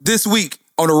This week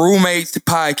on the Roommates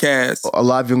podcast. A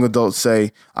lot of young adults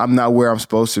say, I'm not where I'm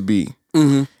supposed to be.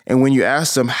 Mm-hmm. And when you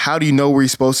ask them, how do you know where you're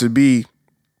supposed to be?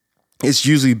 It's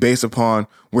usually based upon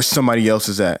where somebody else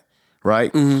is at,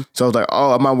 right? Mm-hmm. So it's like,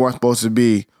 oh, I'm not where I'm supposed to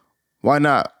be. Why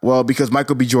not? Well, because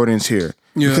Michael B. Jordan's here.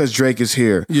 Yeah. Because Drake is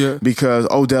here. Yeah. Because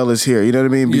Odell is here. You know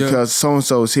what I mean? Because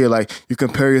so-and-so is here. Like, you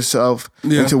compare yourself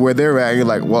into where they're at, and you're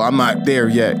like, well, I'm not there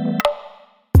yet.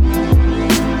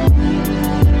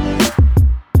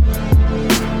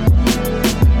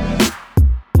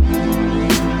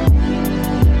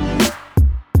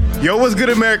 Yo, what's good,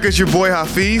 America? It's your boy,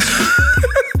 Hafeez.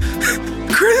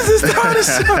 Chris is starting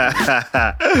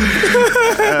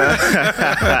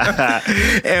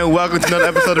And welcome to another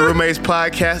episode of Roommates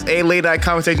Podcast, a late-night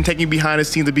conversation taking you behind the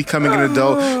scenes of becoming an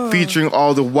adult, featuring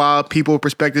all the wild people,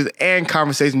 perspectives, and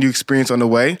conversations you experience on the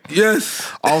way.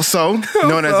 Yes. Also,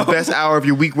 known as the best hour of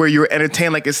your week where you're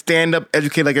entertained like a stand-up,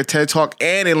 educated like a TED Talk,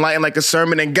 and enlightened like a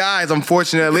sermon. And guys,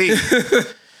 unfortunately,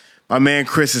 my man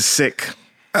Chris is sick.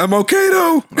 I'm okay,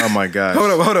 though. Oh, my God. Hold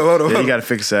up. Yeah, you got to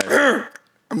fix that.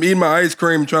 I'm eating my ice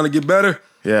cream, trying to get better.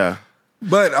 Yeah.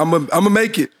 But I'm gonna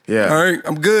make it. Yeah. All right?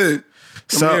 I'm good.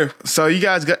 So you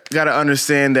guys got to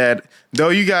understand that though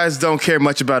you guys don't care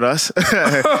much about us,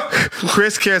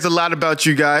 Chris cares a lot about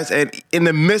you guys. And in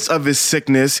the midst of his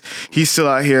sickness, he's still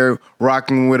out here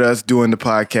rocking with us doing the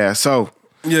podcast. So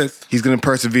yes, he's going to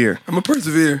persevere. I'm going to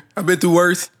persevere. I've been through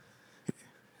worse.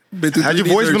 Had your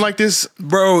voice been like this?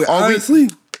 Bro, honestly,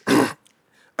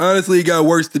 it got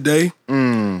worse today.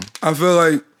 I feel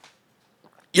like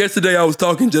yesterday I was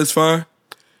talking just fine.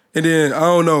 And then, I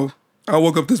don't know, I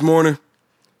woke up this morning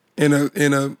in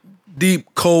a deep,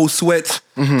 cold sweat.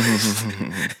 And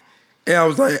I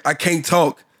was like, I can't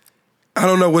talk. I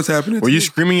don't know what's happening. Were you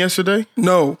screaming yesterday?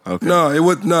 No. Okay. I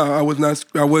was not.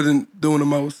 I wasn't doing the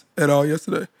most at all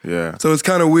yesterday. Yeah. So it's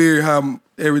kind of weird how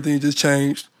everything just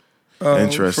changed.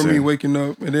 Interesting. For me waking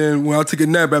up. And then when I took a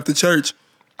nap after church,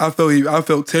 I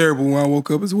felt terrible when I woke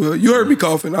up as well. You heard me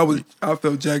coughing. I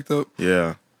felt jacked up.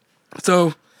 Yeah.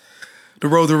 So, the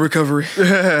road to recovery.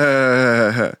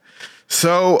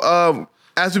 So,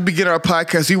 as we begin our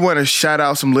podcast, we want to shout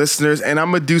out some listeners, and I'm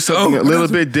going to do something a little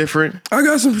bit different. I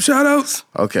got some shout outs.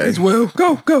 Okay. As well.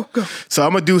 Go. So,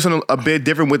 I'm going to do something a bit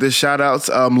different with the shout outs.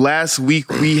 Last week,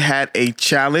 we had a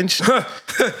challenge.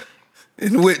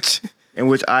 In which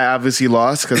I obviously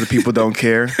lost because the people don't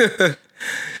care.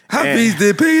 Hafeez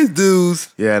did pay his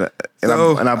dues. Yeah, and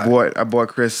I bought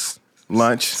Chris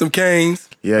lunch. Some canes.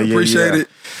 Yeah. Appreciate it.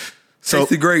 So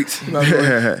tasted great.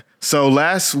 So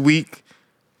last week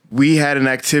we had an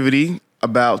activity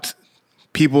about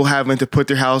people having to put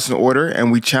their house in order,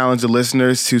 and we challenged the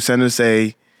listeners to send us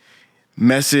a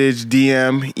message,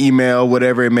 DM, email,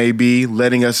 whatever it may be,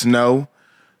 letting us know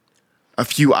a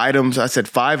few items. I said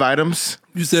 5 items.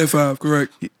 You said 5,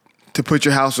 correct. To put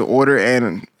your house in order,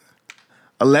 and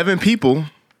 11 people,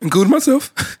 including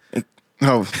myself.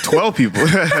 No, 12 people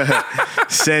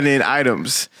send in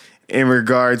items in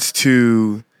regards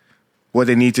to what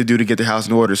they need to do to get their house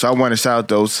in order. So I want to shout out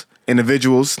those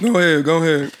individuals. Go ahead.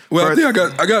 Well, first, I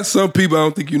think I got some people I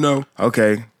don't think you know.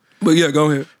 Okay. But yeah, go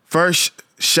ahead. First,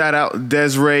 shout out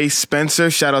Desiree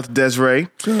Spencer. Shout out to Desiree.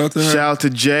 Shout out to her. Shout out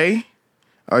to Jay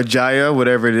or Jaya,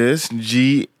 whatever it is.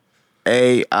 G-A-I,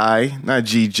 not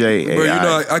G-J-A-I. Bro, you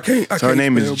know, I can't. So her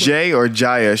name is Jay or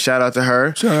Jaya. Shout out to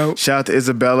her. Shout out to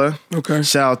Isabella. Okay.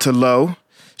 Shout out to Lo.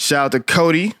 Shout out to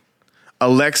Cody,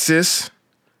 Alexis,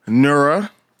 Nura,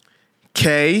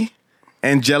 Kay,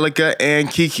 Angelica,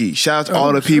 and Kiki. Shout out to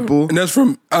all the people. And that's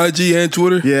from IG and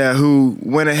Twitter? Yeah, who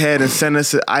went ahead and sent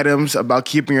us items about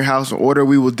keeping your house in order.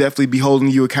 We will definitely be holding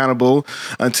you accountable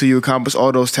until you accomplish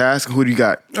all those tasks. Who do you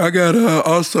got? I got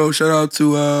also shout out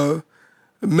to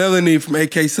Melanie from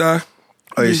AK Sci.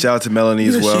 Oh, yeah, shout out to Melanie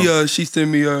as well. She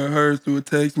sent me hers through a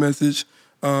text message,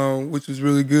 which was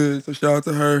really good. So shout out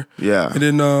to her. Yeah. And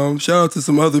then shout out to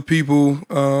some other people.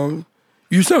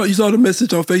 You saw the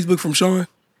message on Facebook from Sean?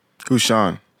 Who's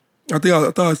Sean? I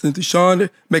thought I sent to Sean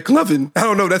McLovin. I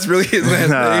don't know if that's really his last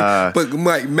name, but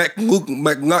like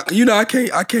McLock. You know, I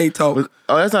can't talk.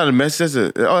 Oh, that's not a message.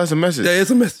 That's a message. Yeah, it's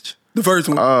a message. The first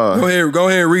one. Go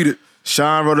ahead and read it.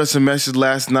 Sean wrote us a message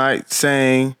last night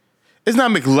saying, "It's not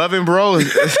McLovin, bro.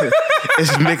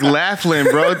 It's McLaughlin,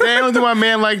 bro. Damn, don't do my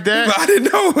man like that." I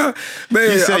didn't know.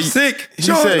 Man, I'm sick.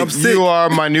 I'm sick. You are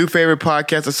my new favorite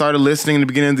podcast. I started listening in the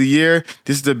beginning of the year.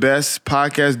 This is the best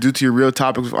podcast due to your real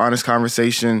topics of honest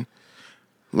conversation.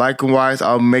 Likewise,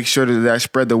 I'll make sure that I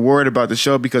spread the word about the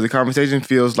show because the conversation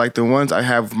feels like the ones I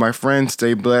have with my friends.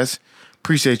 Stay blessed.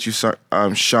 Appreciate you,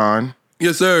 Sean.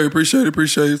 Yes, sir. Appreciate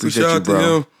it. So shout out to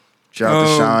him. Shout out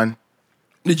to Sean.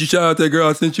 Did you shout out that girl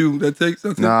I sent you that text?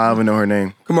 Nah, I don't even know her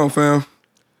name. Come on, fam.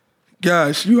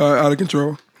 Gosh, you are out of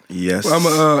control. Yes.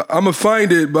 Well, I'm going to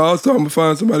find it, but also I'm going to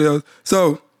find somebody else.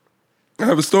 So, I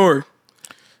have a story.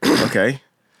 Okay.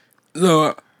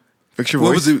 So, fix your voice.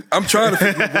 What was it? I'm trying to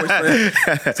fix my voice,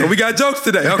 man. So, we got jokes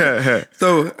today. Okay.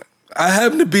 So, I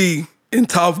happen to be in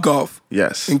Top Golf.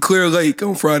 Yes. In Clear Lake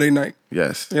on Friday night.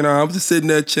 Yes. You know, I was just sitting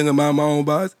there chilling my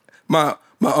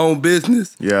own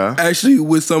business. Yeah. Actually,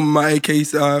 with some of my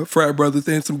AK's frat brothers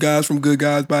and some guys from Good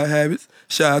Guys by Habits.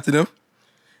 Shout out to them.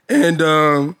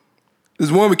 And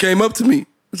this woman came up to me.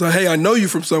 It's like, hey, I know you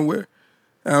from somewhere.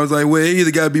 And I was like, well, it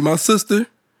either got to be my sister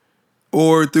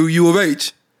or through U of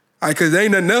H. Because there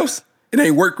ain't nothing else. It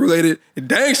ain't work related. It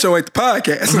dang sure ain't the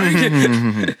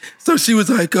podcast. So she was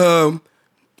like,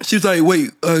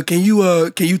 wait, can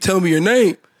you tell me your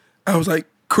name? I was like,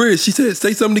 Chris. She said,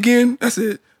 say something again. I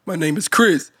said, my name is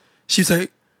Chris. She's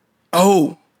like,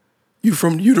 oh, you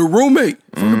the roommate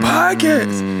from the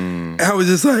podcast. And I was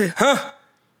just like, huh?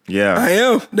 Yeah. I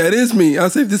am. That is me. I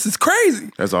said, this is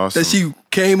crazy. That's awesome. That she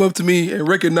came up to me and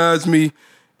recognized me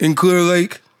in Clear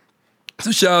Lake.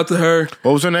 So shout out to her.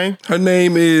 What was her name? Her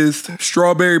name is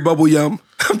Strawberry Bubble Yum.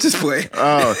 I'm just playing.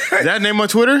 Oh, is that a name on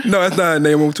Twitter? No, that's not a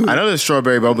name on Twitter. I know there's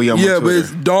Strawberry Bubble Yum on Twitter. Yeah, but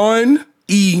it's Dawn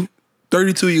E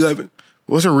 3211.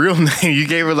 What's her real name? You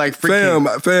gave her like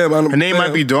freaking... Fam. Her name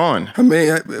might be Dawn.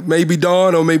 Maybe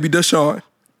Dawn or maybe Deshaun.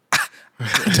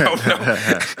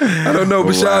 I don't know,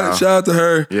 but shout out to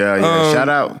her. Yeah. Shout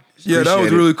out. Yeah, that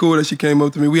was really cool that she came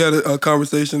up to me. We had a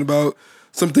conversation about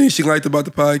some things she liked about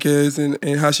the podcast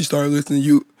and how she started listening.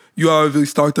 You obviously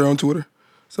stalked her on Twitter.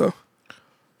 So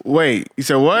wait, you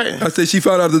said what? I said she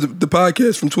found out the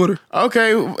podcast from Twitter.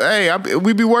 Okay, hey,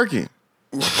 we be working.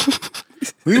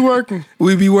 We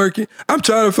be working. I'm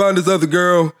trying to find this other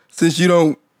girl since you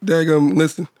don't daggum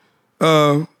listen.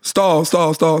 Stall.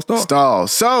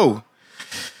 So,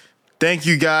 thank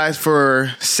you guys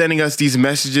for sending us these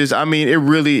messages. I mean, it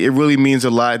really means a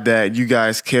lot that you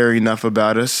guys care enough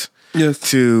about us. Yes.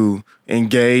 To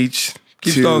engage,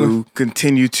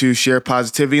 continue to share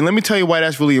positivity. And let me tell you why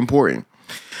that's really important.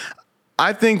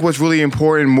 I think what's really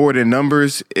important more than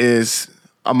numbers is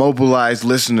a mobilized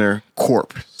listener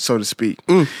corp, so to speak.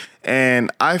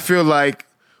 And I feel like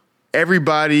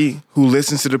everybody who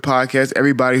listens to the podcast,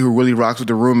 everybody who really rocks with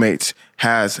the roommates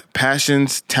has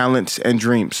passions, talents, and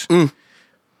dreams.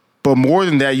 But more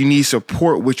than that, you need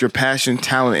support with your passion,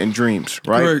 talent, and dreams,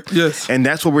 right? Correct, yes. And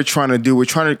that's what we're trying to do. We're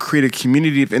trying to create a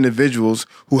community of individuals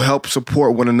who help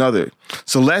support one another.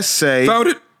 So let's say... Found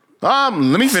it.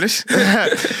 Let me finish.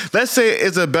 Let's say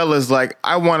Isabella's like,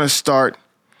 I want to start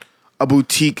a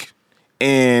boutique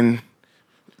in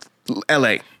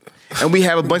LA. And we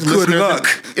have a bunch of listeners.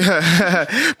 Good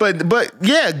luck. But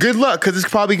yeah, good luck, because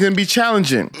it's probably going to be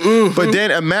challenging. But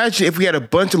then imagine if we had a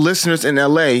bunch of listeners in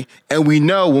LA, and we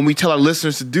know when we tell our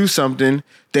listeners to do something,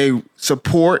 they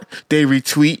support, they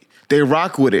retweet, they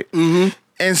rock with it.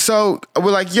 And so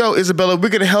we're like, yo, Isabella, we're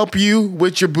going to help you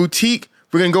with your boutique.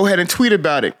 We're going to go ahead and tweet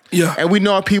about it. Yeah. And we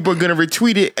know our people are going to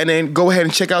retweet it and then go ahead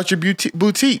and check out your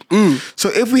boutique. So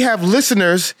if we have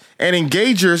listeners and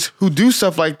engagers who do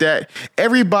stuff like that,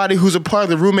 everybody who's a part of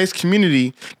the roommates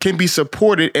community can be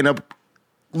supported and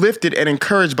uplifted and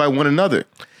encouraged by one another.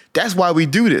 That's why we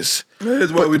do this. That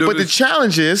is why we do this. But the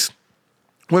challenge is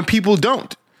when people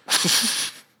don't.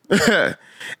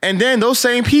 And then those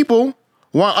same people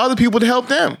want other people to help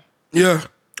them. Yeah,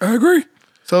 I agree.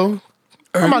 So...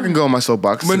 I'm not gonna go on my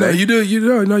soapbox today. No, you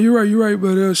do. No, you're right.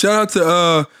 But shout out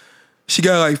to she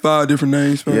got like 5 different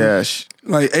names. Man. Yeah,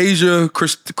 like Asia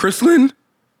Chrislyn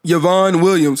Yvonne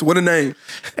Williams. What a name!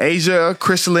 Asia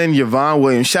Chrislyn Yvonne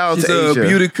Williams. Shout out to Asia. She's a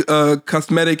beauty,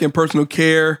 cosmetic, and personal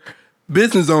care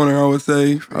business owner. I would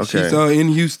say. Okay. She's in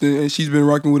Houston, and she's been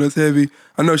rocking with us heavy.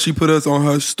 I know she put us on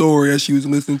her story as she was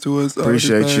listening to us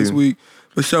Appreciate this past week.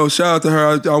 But shout out to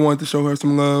her. I wanted to show her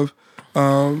some love.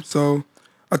 So.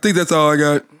 I think that's all I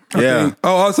got.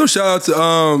 Also shout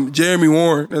out to Jeremy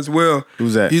Warren as well.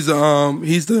 Who's that? He's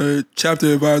the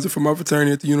chapter advisor for my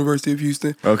fraternity at the University of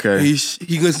Houston. Okay. And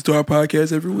he listens to our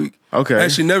podcast every week. Okay. I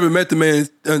actually never met the man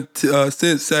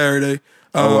since Saturday.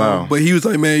 Wow. But he was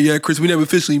like, man, yeah, Chris, we never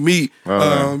officially meet.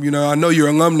 You know, I know you're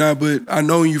alumni, but I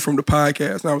know you from the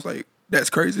podcast. And I was like, that's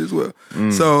crazy as well.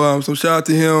 So shout out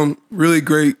to him. Really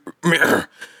great.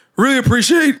 Really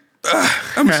appreciate.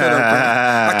 I'm shut up,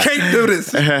 bro. I can't do this.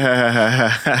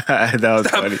 That was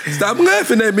funny. Stop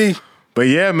laughing at me. But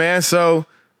yeah, man. So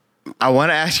I want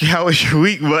to ask you how was your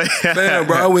week, but man,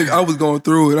 bro, I was going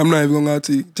through it. I'm not even gonna lie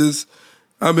to you. Just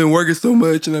I've been working so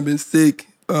much and I've been sick.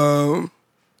 But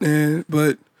I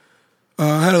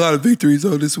had a lot of victories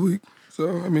though this week.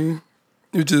 So I mean,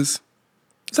 it just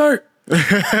Sorry.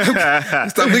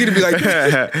 Stop looking at me like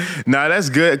that. Nah, that's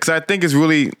good because I think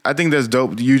that's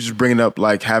dope. You just bringing up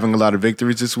like having a lot of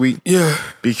victories this week. Yeah.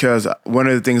 Because one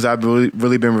of the things I've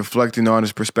really been reflecting on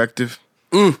is perspective.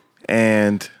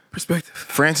 And Perspective.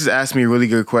 Francis asked me a really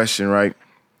good question, right?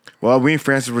 Well, me and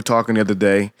Francis were talking the other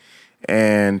day,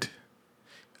 and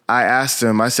I asked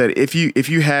him. I said, if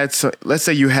you had let's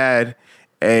say you had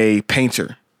a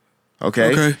painter,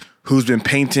 okay, who's been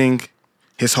painting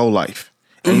his whole life.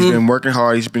 And he's been working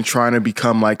hard. He's been trying to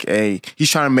become he's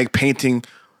trying to make painting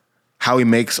how he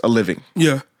makes a living.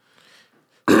 Yeah.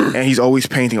 And he's always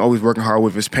painting, always working hard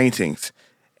with his paintings.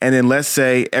 And then let's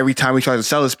say every time he tries to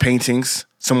sell his paintings,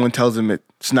 someone tells him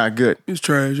it's not good. It's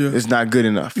trash, yeah. It's not good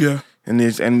enough. Yeah.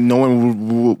 And no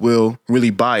one will really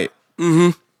buy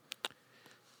it.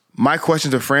 My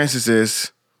question to Francis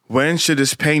is, when should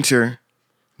this painter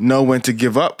know when to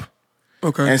give up?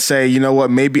 Okay. And say, you know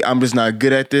what, maybe I'm just not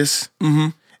good at this,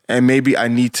 and maybe I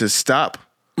need to stop,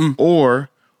 or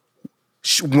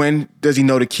when does he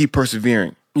know to keep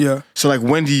persevering? Yeah. So like,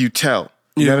 when do you tell?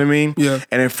 You know what I mean? Yeah.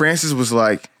 And then Francis was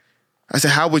like, I said,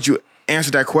 how would you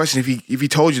answer that question if he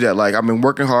told you that, like, I've been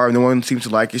working hard, no one seems to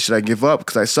like it, should I give up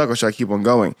because I suck, or should I keep on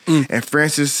going? And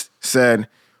Francis said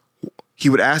he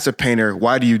would ask the painter,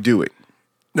 why do you do it?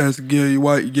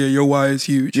 Your why is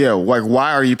huge. Yeah, like,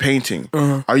 why are you painting?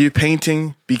 Are you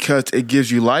painting because it gives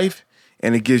you life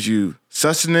and it gives you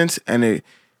sustenance and it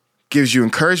gives you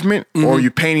encouragement? Or are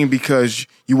you painting because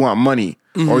you want money?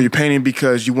 Or are you painting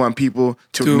because you want people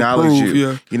to acknowledge you?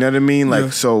 Yeah. You know what I mean?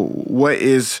 Like, so what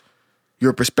is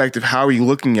your perspective? How are you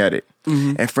looking at it?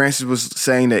 And Francis was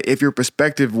saying that if your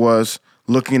perspective was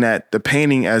looking at the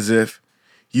painting as if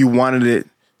you wanted it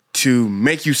to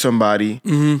make you somebody,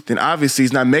 then obviously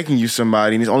it's not making you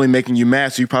somebody and it's only making you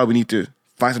mad, so you probably need to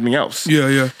find something else.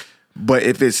 Yeah. But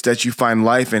if it's that you find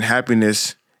life and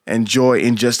happiness and joy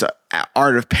in just the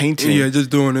art of painting, just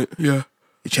doing it, it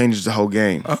changes the whole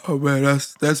game. Oh man,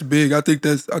 that's big. I think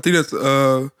that's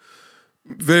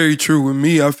very true with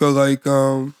me. I felt like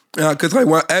because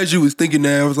as you was thinking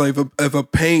that, I was like, if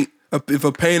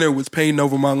a painter was painting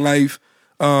over my life,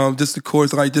 just the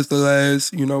course, like just the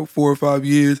last 4 or 5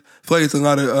 years, I feel like it's a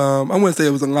lot of I wouldn't say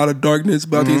it was a lot of darkness,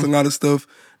 but I think it's a lot of stuff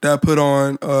that I put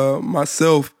on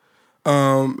myself,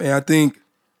 and I think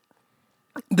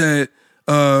that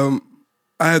I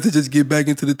have to just get back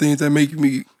into the things that make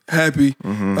me happy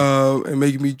and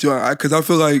make me joy. Because I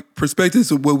feel like perspective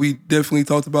is what we definitely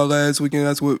talked about last week, and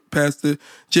that's what Pastor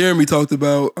Jeremy talked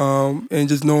about, and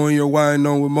just knowing your why and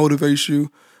knowing what motivates you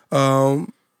to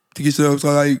get yourself.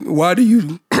 So like, why do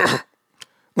you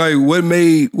like what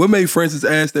made Francis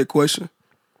ask that question?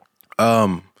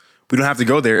 We don't have to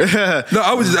go there. No,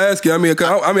 I was just asking. I mean,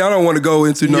 I don't want to go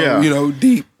into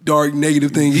deep, dark,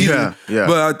 negative things either. Yeah.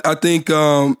 But I think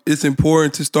it's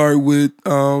important to start with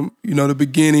the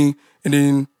beginning, and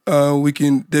then we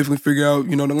can definitely figure out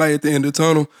the light at the end of the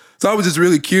tunnel. So I was just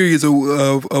really curious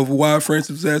of why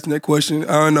Francis was asking that question.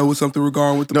 I don't know, was something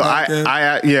regarding with the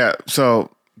podcast.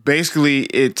 So basically,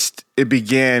 it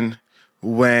began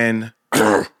when.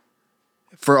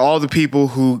 For all the people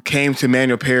who came to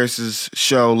Manuel Paris's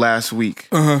show last week,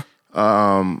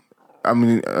 and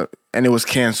it was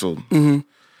canceled.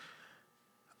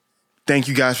 Thank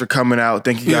you guys for coming out.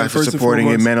 Thank you guys for supporting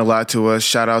it. It meant a lot to us.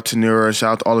 Shout out to Nura.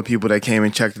 Shout out to all the people that came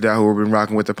and checked it out who have been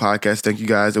rocking with the podcast. Thank you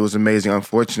guys. It was amazing.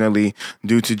 Unfortunately,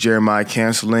 due to Jeremiah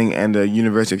canceling and the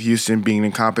University of Houston being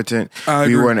incompetent,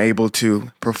 we weren't able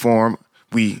to perform.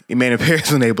 Emmanuel Paris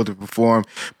wasn't able to perform,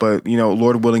 but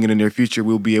Lord willing, in the near future,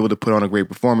 we'll be able to put on a great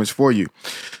performance for you.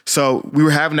 So we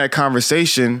were having that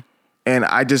conversation, and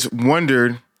I just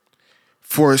wondered,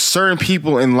 for certain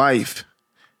people in life,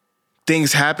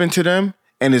 things happen to them,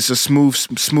 and it's a smooth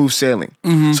sailing.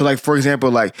 So like, for example,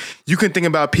 like you can think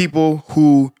about people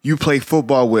who you play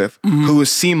football with, who it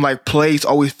seemed like plays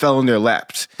always fell in their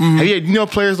laps. Have you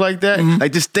players like that?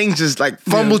 Like just things just like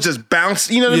fumbles just bounce.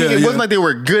 You know what I mean? It wasn't like they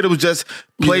were good. It was just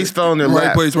plays fell in their lap.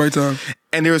 Right place, right time.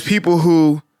 And there was people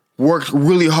who worked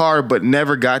really hard but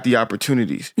never got the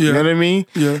opportunities. You know what I mean?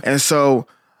 Yeah. And so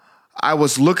I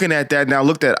was looking at that, and I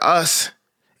looked at us,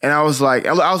 and I was like,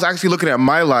 I was actually looking at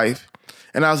my life,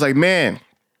 and I was like, man,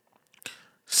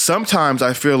 sometimes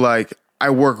I feel like I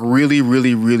work really,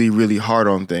 really, really, really hard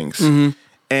on things,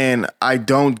 and I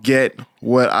don't get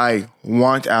what I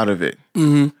want out of it.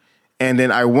 And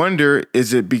then I wonder,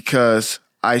 is it because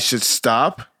I should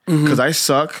stop because I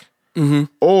suck,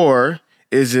 or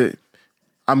is it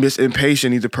I'm just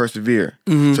impatient, need to persevere?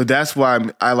 So that's why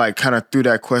I like kind of threw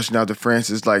that question out to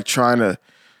Francis, like trying to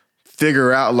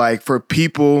figure out, like, for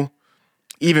people,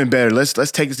 even better. Let's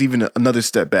take this even another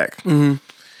step back.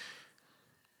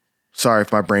 Sorry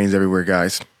if my brain's everywhere,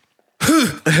 guys.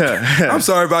 I'm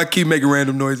sorry if I keep making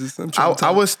random noises.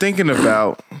 I was thinking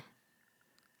about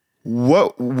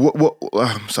what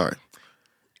I'm sorry.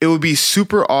 It would be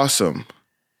super awesome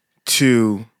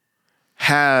to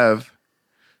have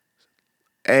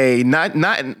maybe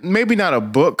not a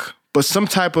book, but some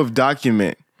type of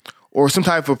document or some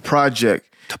type of project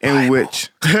in which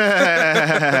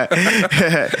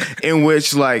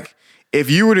like if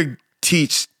you were to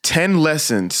teach 10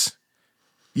 lessons,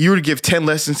 you were to give 10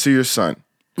 lessons to your son.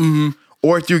 Mm-hmm.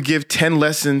 Or if you give 10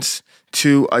 lessons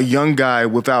to a young guy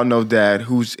without no dad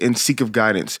who's in seek of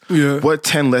guidance, what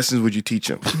 10 lessons would you teach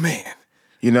him? Man.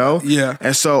 You know? Yeah.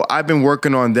 And so I've been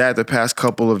working on that the past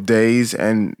couple of days,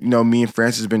 and, you know, me and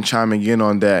Francis have been chiming in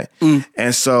on that.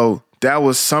 And so that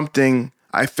was something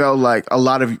I felt like a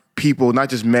lot of people, not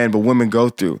just men, but women go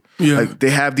through. Yeah. Like they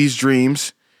have these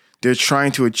dreams, they're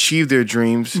trying to achieve their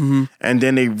dreams, and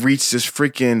then they reach this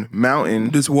freaking mountain.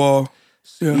 This wall.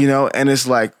 Yeah. You know, and it's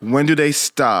like, when do they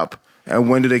stop and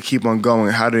when do they keep on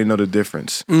going? How do they know the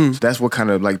difference? So that's what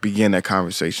kind of like began that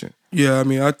conversation. Yeah, I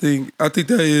mean, I think that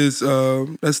is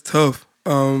that's tough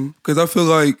because I feel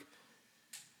like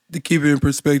to keep it in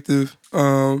perspective, I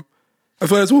feel like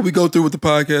that's what we go through with the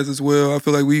podcast as well. I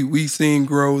feel like we seen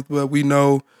growth, but we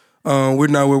know we're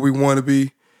not where we want to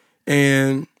be,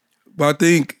 but I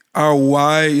think our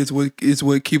why is what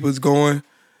keep us going.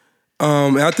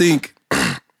 And I think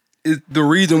the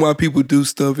reason why people do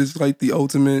stuff is like the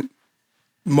ultimate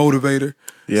motivator.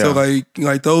 Yeah. So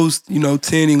like those,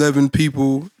 10, 11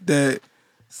 people that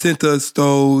sent us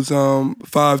those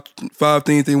five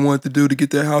things they wanted to do to get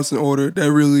their house in order,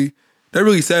 that really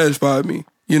satisfied me.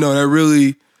 That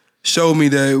really showed me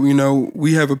that,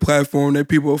 we have a platform that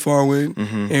people are following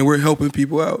and we're helping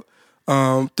people out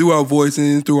through our voice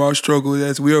and through our struggle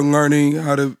as we are learning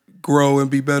how to grow and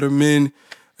be better men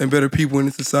and better people in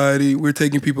the society. We're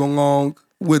taking people along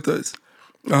with us.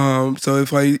 So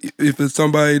if it's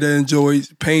somebody that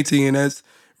enjoys painting and that's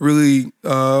really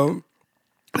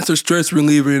it's a stress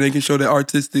reliever and they can show that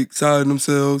artistic side of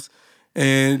themselves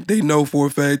and they know for a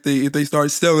fact that if they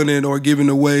start selling it or giving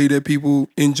away that people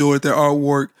enjoy their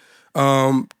artwork,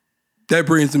 that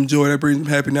brings them joy, that brings them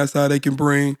happiness. That's how they can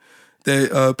bring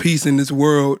that peace in this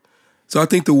world. So I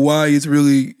think the why is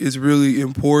really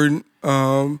important.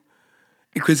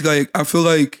 Because I feel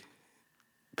like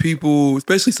people,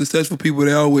 especially successful people,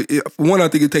 they always, one, I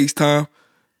think it takes time,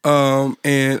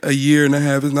 and a year and a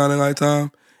half is not a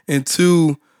lifetime. And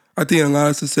two, I think a lot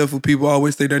of successful people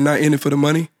always say they're not in it for the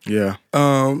money. Yeah.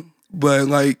 But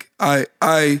like I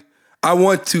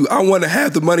want to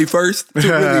have the money first to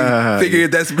really figure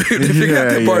out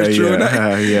that part's true or not.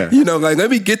 Like let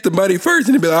me get the money first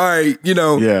and then be like, all right,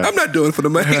 I'm not doing it for the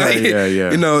money.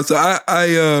 So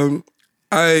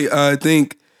I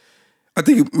think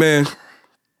man,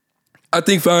 I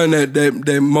think finding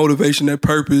that motivation, that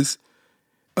purpose,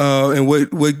 and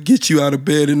what gets you out of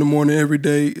bed in the morning every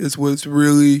day is what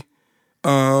really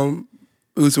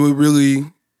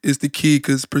is the key,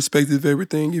 because perspective is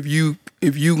everything. If you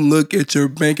look at your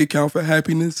bank account for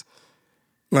happiness,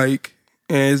 like,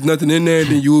 and there's nothing in there,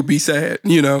 then you will be sad,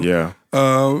 Yeah.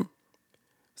 So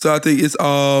I think it's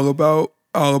all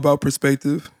about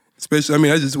perspective. Especially, I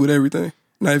mean, that's just with everything.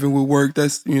 Not even with work.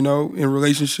 That's, in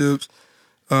relationships.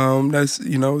 That's,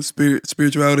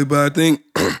 spirituality. But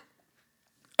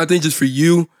I think just for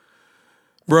you,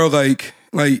 bro, like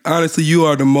honestly, you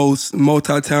are the most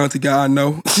multi-talented guy I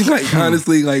know. Like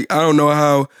honestly, like I don't know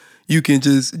how you can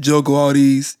just juggle all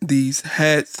these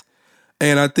hats.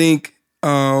 And I think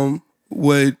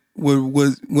what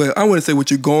I wouldn't say what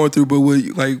you're going through, but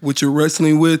what you're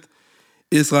wrestling with,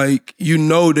 it's like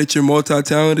that you're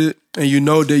multi-talented and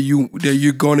that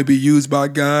you're going to be used by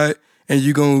God and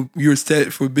you're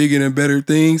set for bigger and better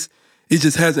things. It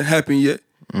just hasn't happened yet.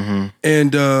 Mm-hmm.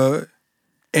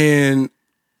 And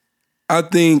I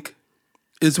think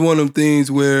it's one of them things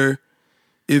where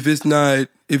if it's not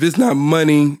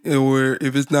money, or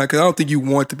if it's not, because I don't think you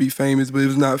want to be famous, but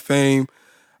if it's not fame,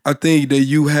 I think that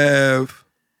you have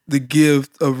the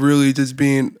gift of really just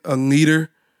being a leader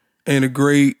and a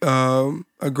great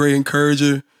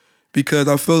encourager, because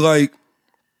I feel like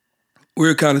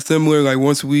we're kind of similar. Like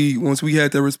once we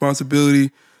had that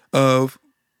responsibility of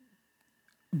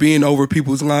being over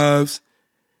people's lives,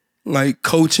 like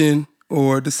coaching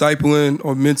or discipling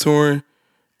or mentoring,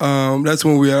 that's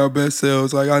when we're at our best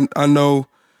selves. Like I know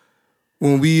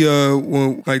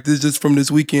when like this, just from this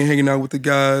weekend hanging out with the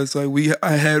guys, like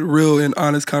I had real and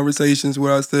honest conversations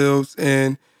with ourselves,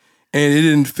 and it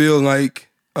didn't feel like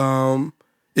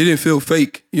it didn't feel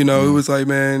fake. It was like,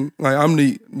 man, like I'm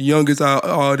the youngest out of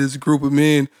all this group of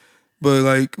men, but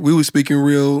like we was speaking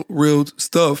real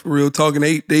stuff, real talk, and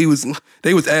they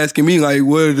was asking me like,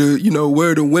 where are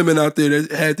the women out there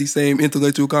that had these same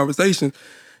intellectual conversations?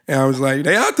 And I was like,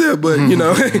 they out there, but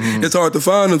it's hard to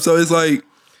find them. So it's like,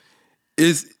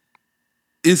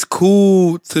 it's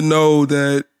cool to know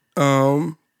that.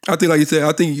 I think, like you said,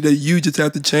 I think that you just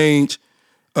have to change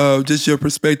just your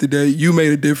perspective, that you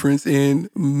made a difference in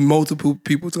multiple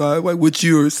people's lives. Like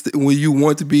when you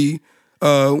want to be,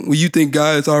 when you think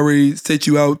God has already set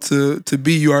you out to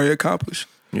be, you already accomplished.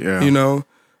 Yeah.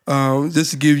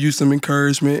 Just to give you some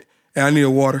encouragement. And I need a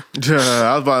water.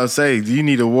 I was about to say, do you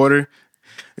need a water?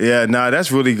 Yeah,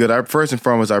 that's really good. First and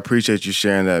foremost, I appreciate you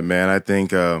sharing that, man. I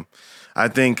think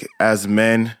as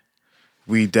men,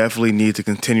 we definitely need to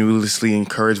continuously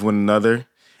encourage one another,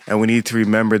 and we need to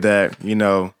remember that,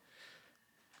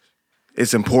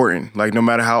 it's important. Like, no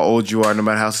matter how old you are, no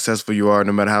matter how successful you are,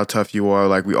 no matter how tough you are,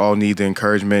 like, we all need the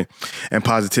encouragement and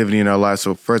positivity in our lives.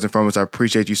 So first and foremost, I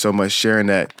appreciate you so much sharing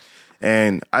that.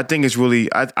 And I think it's really,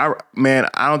 man,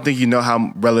 I don't think you know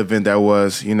how relevant that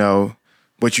was,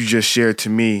 what you just shared to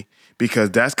me,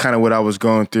 because that's kind of what I was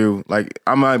going through. Like,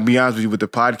 I'm going to be honest with you with the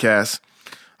podcast.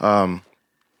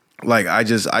 Like, I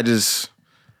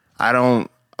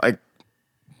don't, like,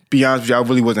 be honest with you, I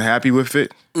really wasn't happy with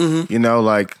it.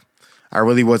 Like, I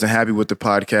really wasn't happy with the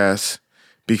podcast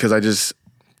because I just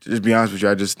be honest with you,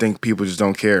 I just think people just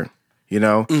don't care,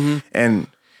 And,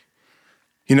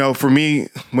 for me,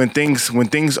 when things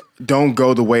don't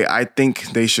go the way I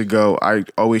think they should go, I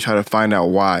always try to find out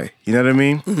why. You know what I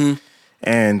mean? Mm-hmm.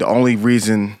 And the only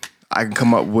reason I can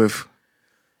come up with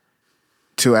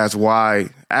as to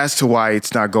why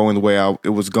it's not going the way it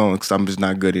was going, because I'm just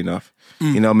not good enough.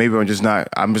 Maybe I'm just not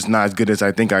as good as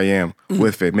I think I am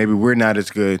with it. Maybe we're not as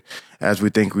good as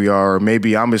we think we are. Or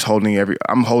maybe I'm just holding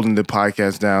the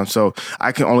podcast down. So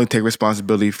I can only take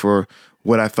responsibility for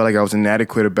what I felt like I was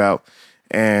inadequate about.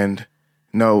 And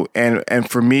and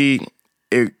for me,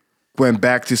 it went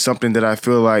back to something that I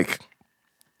feel like,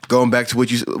 going back to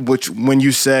when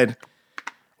you said,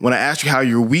 when I asked you how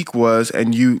your week was,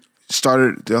 and you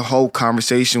started the whole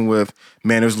conversation with,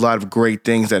 man, there's a lot of great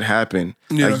things that happened.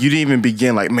 Yeah. Like, you didn't even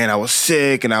begin like, man, I was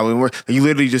sick and I was work. You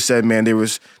literally just said, man, there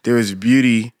was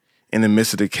beauty in the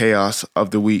midst of the chaos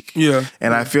of the week. Yeah.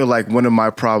 And I feel like one of my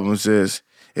problems is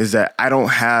that I don't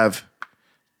have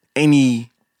any,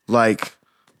 like,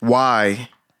 why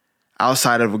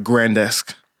outside of a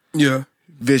grandesque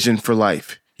vision for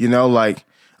life. Like,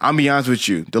 I'll be honest with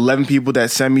you, the 11 people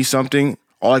that sent me something,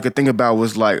 all I could think about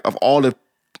was, like, of all the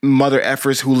mother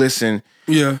effers who listen,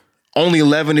 only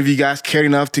 11 of you guys cared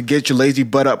enough to get your lazy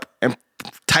butt up and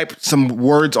type some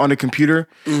words on the computer,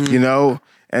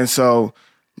 And so,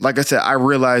 like I said, I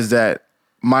realized that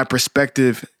my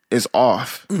perspective is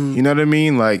off. You know what I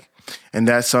mean? Like, and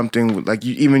that's something, like,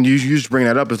 you just bring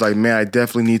that up. It's like, man, I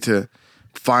definitely need to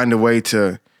find a way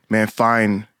to, man,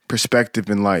 find perspective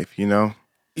in life,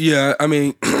 Yeah, I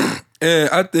mean, and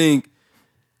I think,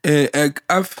 and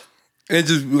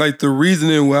just like the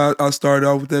reasoning why I started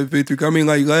off with that victory. I mean,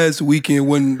 like, last weekend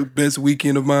wasn't the best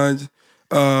weekend of mine.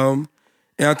 And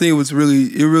I think it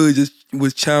really just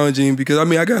was challenging because, I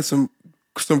mean, I got some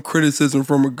criticism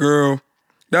from a girl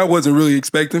that I wasn't really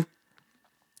expecting.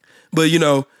 But,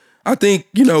 I think,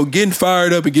 getting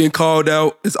fired up and getting called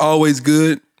out is always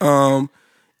good. And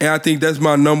I think that's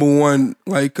my number one,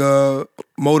 like,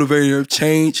 motivator of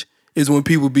change is when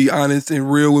people be honest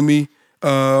and real with me.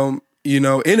 In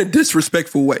a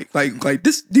disrespectful way, like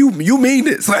this, you mean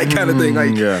this, like, kind of thing,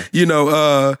 like,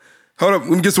 hold up, let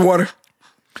me get some water.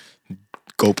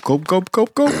 Gulp.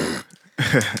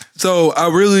 So I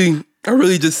really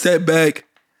just sat back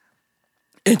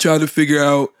and tried to figure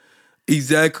out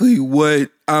exactly what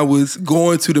I was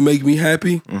going to make me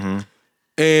happy.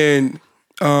 And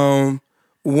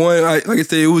like I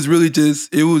said, it was really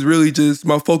just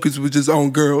my focus was just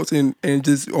on girls and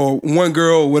just, or one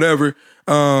girl or whatever.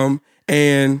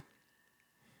 And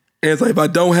it's like, if I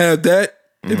don't have that,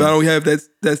 if I don't have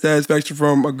that satisfaction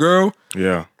from a girl,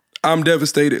 I'm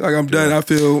devastated. Like, I'm done. I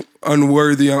feel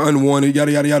unworthy, unwanted,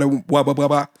 yada, yada, yada, blah, blah, blah,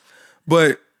 blah.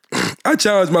 But I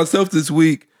challenged myself this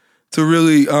week to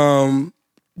really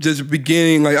just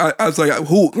beginning, like, I was like,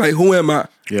 who am I?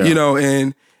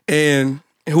 And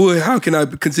how can I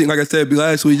continue, like I said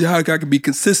last week, how can I be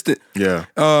consistent?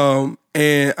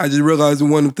 And I just realized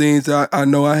one of the things that I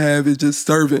know I have is just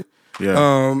serving.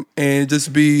 And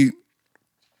just be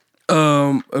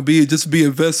a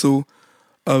vessel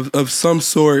of some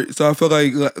sort. So I feel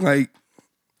like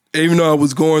even though I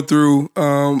was going through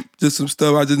just some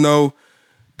stuff, I just know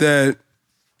that,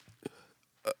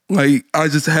 like, I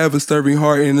just have a serving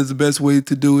heart, and it's the best way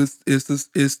to do is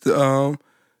to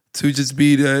to just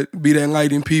be that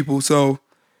light in people. So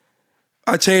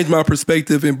I changed my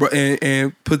perspective and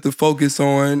put the focus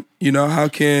on, how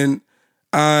can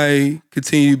I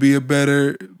continue to be a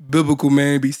better biblical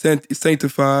man, be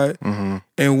sanctified,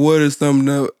 and what are some of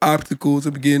the obstacles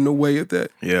that get in the way of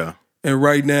that? Yeah. And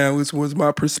right now, it was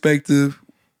my perspective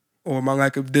or my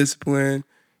lack of discipline,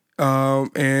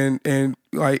 and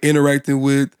like interacting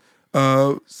with,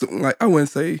 like I wouldn't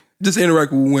say just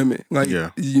interacting with women. Like,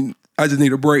 I just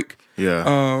need a break.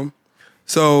 Yeah.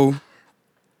 So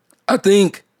I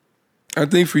think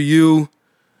for you,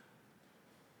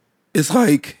 it's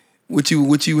like what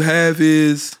you have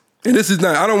is, and this is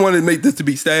not, I don't want to make this to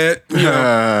be sad,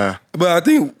 but I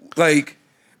think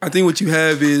what you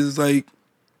have is like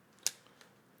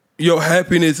your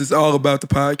happiness is all about the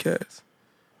podcast.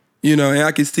 And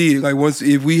I can see it. Like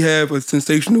if we have a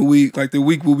sensational week, like the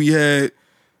week where we had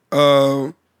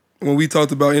when we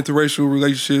talked about interracial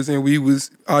relationships and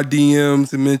our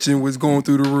DMs and mention was going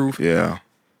through the roof. Yeah.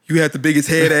 You had the biggest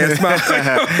head ass smile.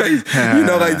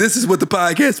 Like this is what the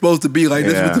podcast is supposed to be. Like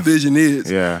this is what the vision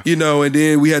is. Yeah. And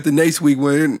then we had the next week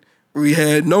when we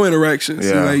had no interactions.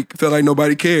 Yeah. Like felt like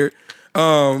nobody cared.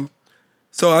 So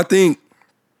I think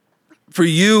for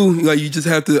you, like you just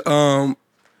have to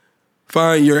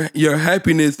find your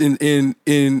happiness in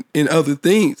other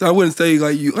things. I wouldn't say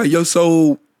like your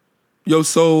soul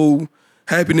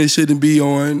happiness shouldn't be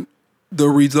on the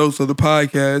results of the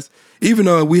podcast. Even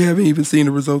though we haven't even seen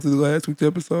the results of the last week's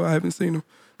episode, I haven't seen them.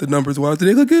 The numbers wise, did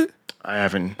they look good? I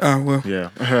haven't. Oh well.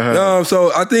 Yeah.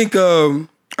 So I think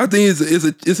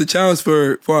it's a challenge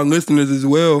for our listeners as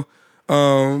well.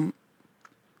 I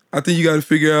think you got to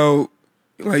figure out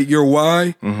like your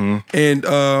why, and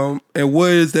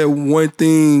what is that one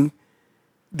thing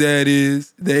that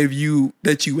you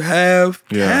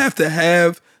have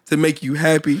to make you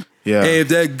happy. Yeah. And if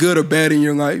that's good or bad in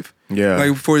your life. Yeah.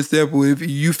 Like for example, if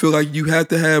you feel like you have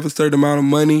to have a certain amount of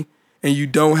money and you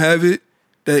don't have it,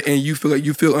 and you feel like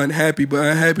you feel unhappy, but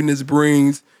unhappiness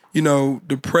brings,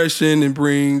 depression and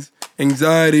brings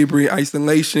anxiety, brings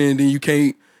isolation, and you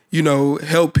can't,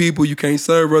 help people, you can't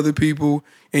serve other people,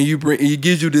 and it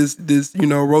gives you this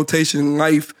rotation in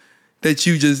life that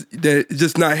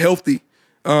just not healthy.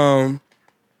 So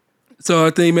I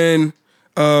think, man,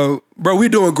 bro, we're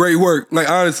doing great work. Like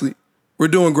honestly, we're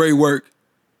doing great work.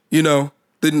 The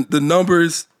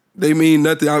numbers, they mean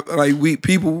nothing.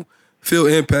 People feel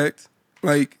impact.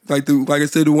 Like I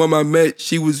said, the one I met,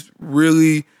 she was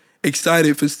really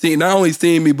excited for not only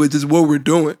seeing me, but just what we're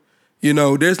doing.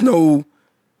 There's no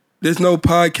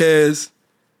podcast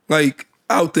like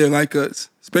out there like us,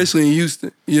 especially in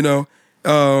Houston.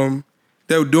 That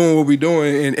we're doing what we're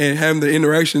doing and having the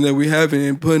interaction that we're having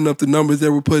and putting up the numbers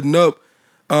that we're putting up.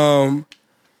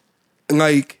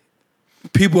 Like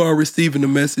people are receiving the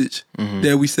message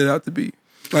that we set out to be.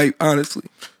 Like honestly.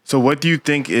 So what do you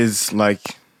think is like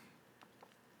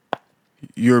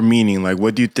your meaning? Like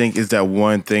what do you think is that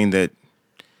one thing that,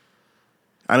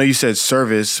 I know you said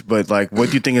service, but like what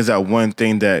do you think is that one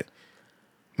thing that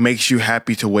makes you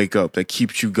happy to wake up, that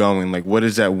keeps you going? Like what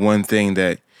is that one thing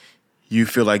that you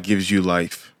feel like gives you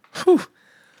life?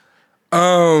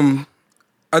 I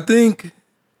think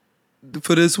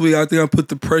for this week, I think I put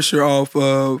the pressure off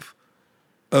of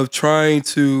trying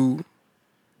to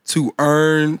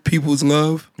earn people's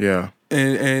love. Yeah.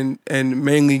 And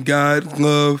mainly God's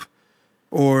love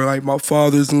or like my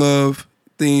father's love,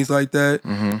 things like that.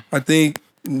 I think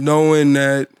knowing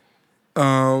that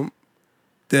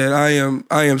that I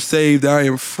am saved, that I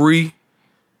am free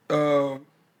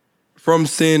from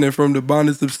sin and from the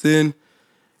bondage of sin,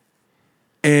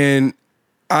 and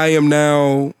I am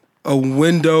now a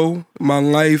window. My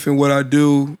life and what I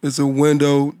do is a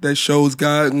window that shows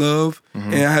God love,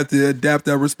 and I have to adapt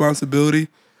that responsibility.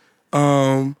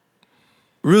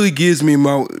 Really gives me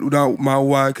my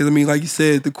why, because I mean, like you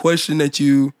said, the question that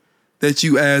you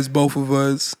asked both of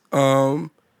us,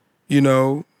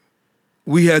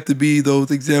 we have to be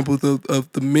those examples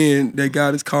of the men that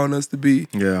God is calling us to be.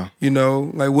 Yeah.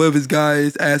 Like what if this guy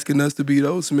is asking us to be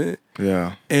those men?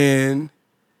 Yeah. And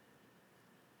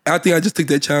I think I just took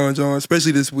that challenge on,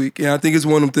 especially this week. And I think it's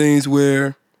one of them things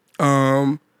where,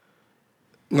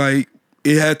 like,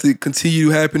 it had to continue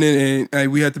happening,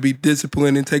 and we have to be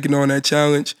disciplined in taking on that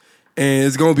challenge. And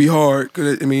it's going to be hard.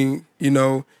 'Cause, I mean,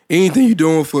 anything you're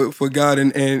doing for God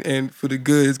and for the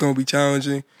good is going to be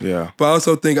challenging. Yeah. But I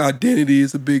also think identity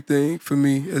is a big thing for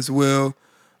me as well.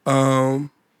 And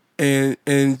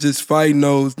just fighting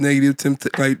those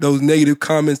those negative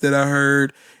comments that I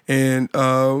heard, and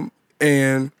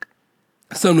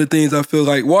some of the things I feel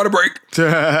like water break.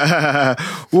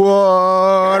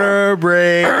 Water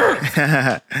break.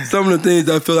 Some of the things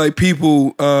I feel like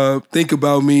people think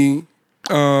about me,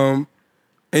 and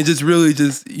just really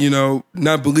just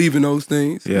not believing those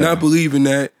things, not believing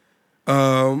that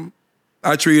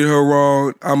I treated her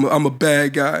wrong. I'm a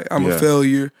bad guy. I'm a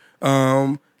failure.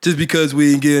 Just because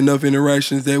we didn't get enough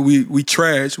interactions that we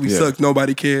trash, we suck.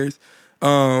 Nobody cares.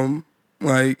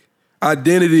 Like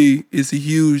identity is a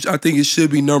huge. I think it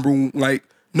should be number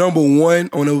one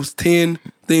on those 10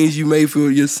 things you made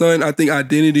for your son. I think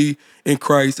identity in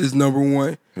Christ is number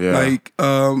one. Yeah. Like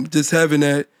just having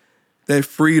that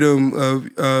freedom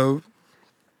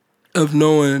of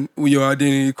knowing when your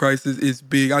identity in Christ is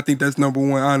big. I think that's number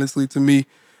one, honestly, to me.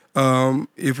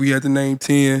 If we had to name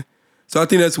 10. So I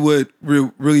think that's what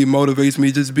really motivates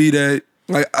me. Just be that,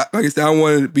 like I said, I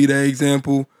want to be that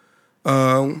example.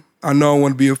 I know I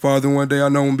want to be a father one day. I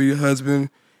know I want to be a husband.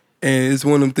 And it's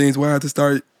one of them things where I have to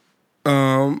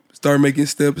start making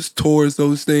steps towards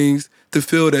those things to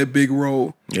fill that big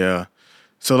role. Yeah.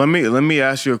 So let me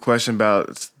ask you a question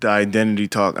about the identity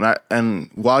talk. And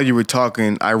while you were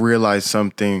talking, I realized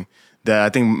something that I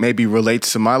think maybe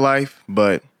relates to my life,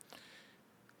 but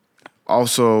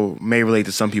also may relate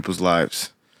to some people's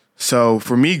lives. So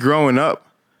for me growing up,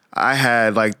 I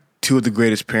had like two of the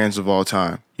greatest parents of all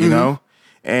time, you know?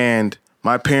 And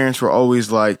my parents were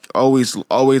always like, always,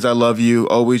 I love you.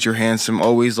 Always, you're handsome.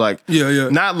 Always like,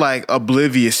 not like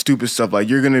oblivious, stupid stuff. Like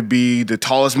you're going to be the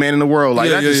tallest man in the world.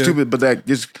 Like not just stupid, but like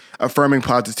just affirming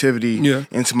positivity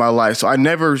into my life. So I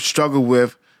never struggled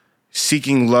with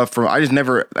seeking love from, I just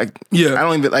never I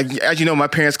don't even like, as you know, my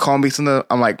parents call me something.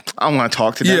 I'm like, I don't want to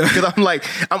talk to them because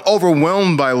I'm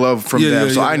overwhelmed by love from them.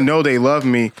 So I know they love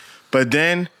me, but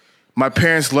then my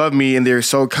parents love me and they're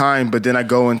so kind, but then I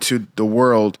go into the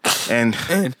world and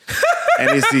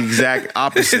it's the exact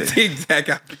opposite. It's the exact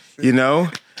opposite. You know?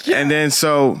 Yeah. And then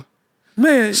so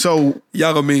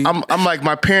y'all gonna mean. I'm like,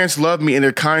 my parents love me and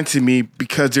they're kind to me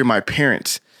because they're my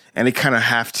parents and they kind of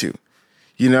have to,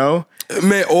 you know?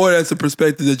 Man, or that's a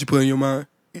perspective that you put in your mind.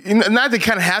 Not they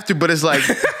kind of have to, but it's like,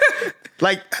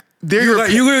 they're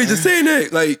you literally just saying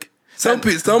that, like. Some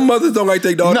mothers don't like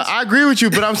their daughters. No, I agree with you,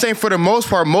 but I'm saying for the most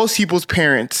part, most people's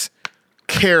parents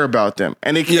care about them,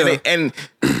 and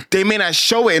they may not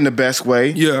show it in the best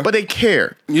way, but they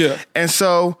care. Yeah, and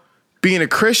so being a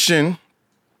Christian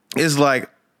is like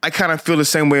I kind of feel the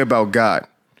same way about God.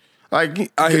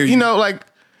 Like I hear you know, like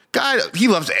God, He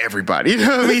loves everybody. You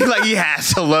know what I mean? Like He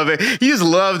has to love it. He just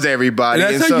loves everybody.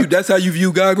 And that's how you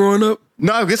view God growing up?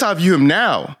 No, I guess how I view Him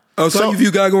now. Oh, so how you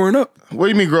view God growing up? What do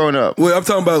you mean growing up? Well, I'm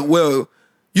talking about,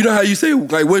 you know how you say,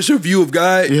 like, what's your view of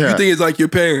God? Yeah. You think it's like your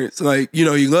parents. Like, He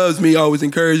loves me, always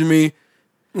encouraging me.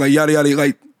 Like, yada, yada,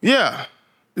 like. Yeah.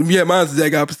 Yeah, mine's the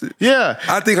exact opposite. Yeah.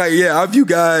 I think, like, I view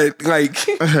God, like,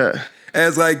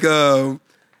 as, like,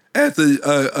 as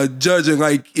a judge. And,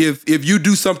 like, if you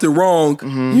do something wrong,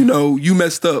 you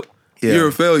messed up. Yeah. You're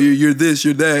a failure. You're this,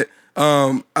 you're that.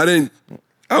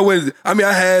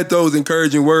 I had those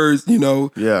encouraging words,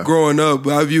 growing up,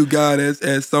 but I view God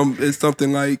as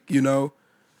something like,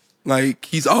 like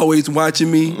He's always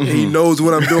watching me and He knows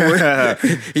what I'm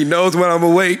doing. He knows when I'm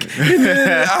awake.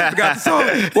 I forgot the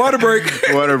song. Water break.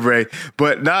 Water break.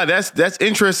 But nah, that's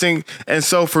interesting. And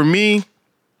so for me,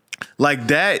 like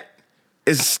that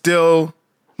is still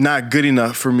not good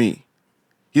enough for me.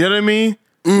 You know what I mean?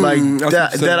 Like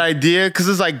that idea, because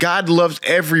it's like God loves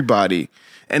everybody.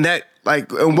 And that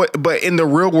but in the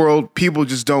real world, people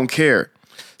just don't care.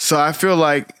 So I feel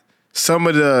like some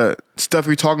of the stuff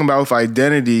we're talking about with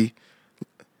identity,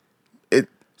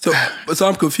 So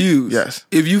I'm confused. Yes.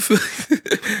 If you feel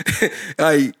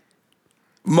like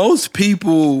most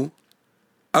people,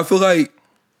 I feel like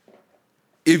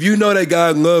if you know that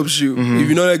God loves you, if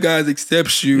you know that God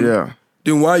accepts you,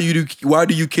 then why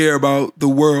do you care about the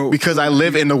world? Because I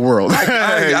live in the world.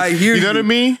 I hear you. You know what I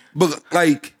mean?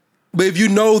 But if you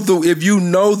know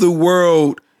the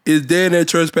world is dead in their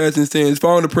trespass and sins,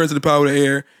 following the prince of the power of the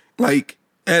air, like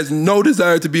has no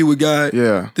desire to be with God,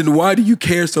 then why do you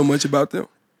care so much about them?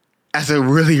 That's a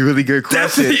really, really good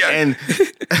question. And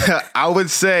I would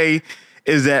say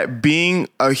is that being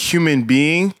a human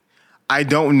being, I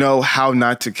don't know how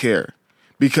not to care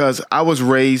because I was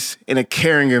raised in a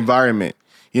caring environment,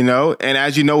 And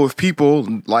as you know, with people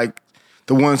like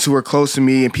the ones who are close to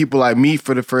me and people I meet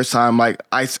for the first time, like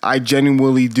I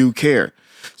genuinely do care.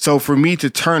 So for me to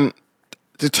turn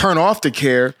off the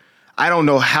care, I don't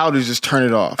know how to just turn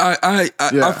it off. I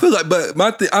feel like,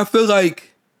 but I feel like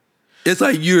it's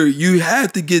like you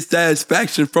have to get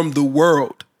satisfaction from the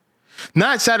world.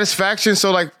 Not satisfaction. So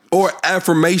like or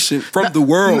affirmation from the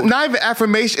world. Not even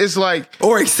affirmation. It's like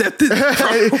or acceptance.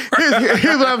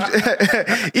 Here's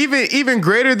what even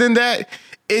greater than that.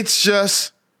 It's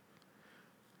just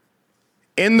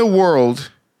in the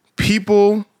world,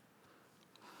 people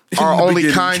are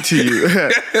only kind to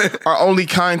you. Are only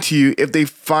kind to you if they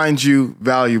find you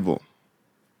valuable.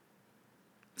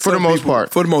 For the most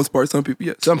part. For the most part, some people,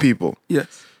 yes. Some people.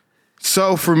 Yes.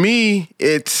 So for me,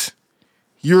 it's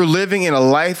you're living in a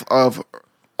life of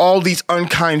all these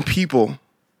unkind people,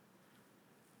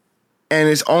 and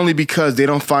it's only because they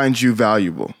don't find you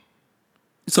valuable.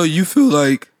 So you feel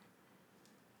like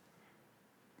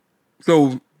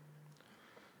So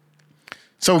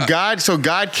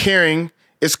God caring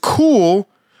is cool,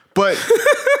 but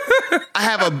I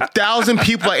have 1,000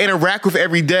 people I interact with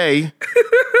every day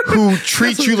who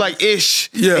treat you like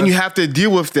ish, and you have to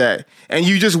deal with that. And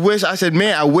you just wish, I said,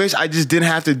 man, I wish I just didn't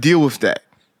have to deal with that.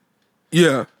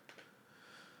 Yeah.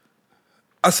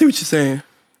 I see what you're saying.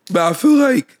 But I feel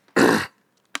like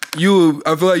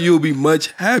you'll be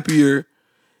much happier.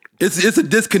 It's a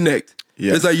disconnect.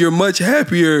 Yeah. It's like you're much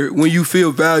happier when you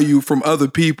feel value from other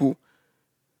people.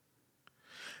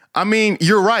 I mean,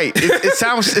 you're right. It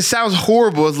sounds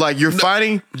horrible. It's like you're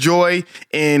finding joy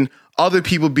in other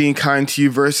people being kind to you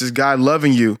versus God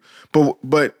loving you.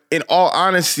 But in all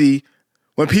honesty,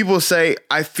 when people say,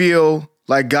 I feel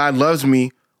like God loves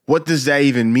me, what does that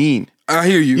even mean? I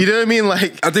hear you. You know what I mean?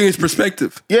 Like, I think it's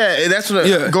perspective. Yeah, that's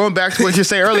what going back to what you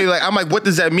saying earlier. Like, I'm like, what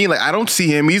does that mean? Like, I don't see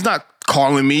him. He's not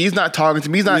calling me. He's not talking to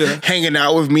me. He's not hanging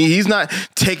out with me. He's not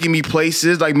taking me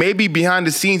places. Like, maybe behind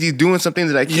the scenes, he's doing something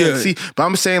that I can't see. But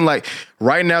I'm saying, like,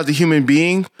 right now as a human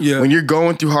being, when you're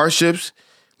going through hardships,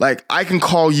 like, I can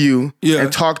call you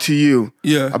and talk to you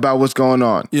about what's going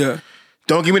on. Yeah.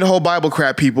 Don't give me the whole Bible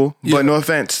crap, people. But no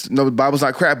offense. No, the Bible's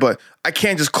not crap. But I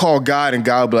can't just call God and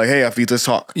God will be like, hey, Hafeez, let's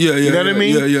talk. Yeah, you know what I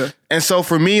mean? Yeah. And so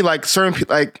for me, like, certain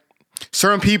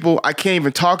people I can't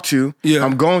even talk to. Yeah.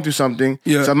 I'm going through something.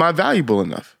 Yeah. So I'm not valuable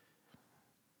enough.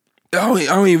 I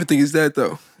don't even think it's that,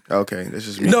 though. Okay, that's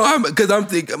just me. No,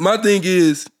 my thing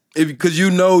is, because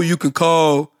you can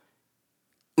call,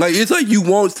 like, it's like you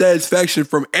want satisfaction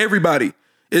from everybody.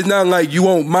 It's not like you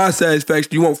want my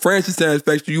satisfaction. You want Francis'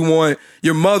 satisfaction. You want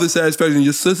your mother's satisfaction,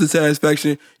 your sister's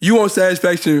satisfaction. You want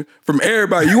satisfaction from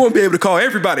everybody. You want to be able to call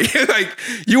everybody. Like,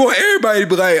 you want everybody to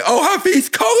be like, oh, Hafeez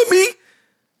calling me?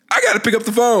 I got to pick up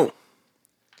the phone.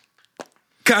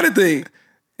 Kind of thing.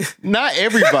 Not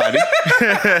everybody.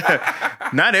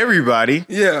 Not everybody.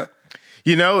 Yeah.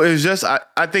 You know, it's just,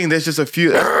 I think there's just a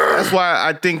few. That's why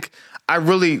I think I'm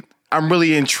really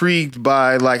intrigued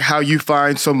by, like, how you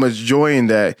find so much joy in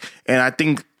that. And I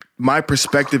think my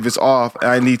perspective is off.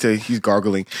 And he's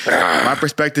gargling. My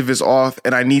perspective is off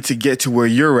and I need to get to where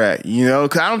you're at, you know?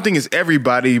 Because I don't think it's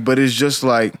everybody, but it's just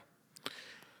like,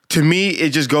 to me,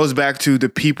 it just goes back to the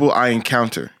people I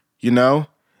encounter, you know?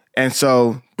 And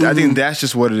so I think that's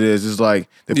just what it is. It's like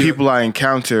the people I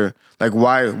encounter, like,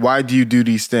 why do you do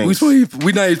these things? We're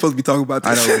not even supposed to be talking about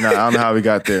this. I don't know how we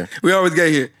got there. We always get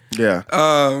here. Yeah.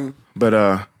 But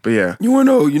yeah. You want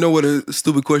to know what a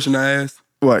stupid question I asked?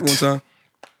 What? One time.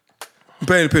 I'm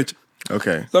painting a picture.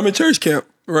 Okay. So I'm in church camp,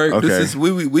 right? Okay. This is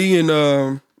we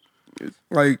in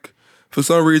like, for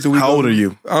some reason How old are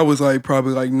you? I was like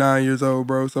probably like 9 years old,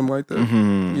 bro, something like that.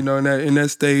 Mm-hmm. You know, in that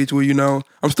stage where, you know,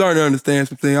 I'm starting to understand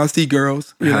some things. I see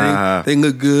girls, you know, they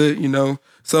look good, you know.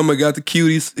 Some of them got the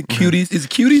cuties. Is it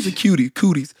cuties or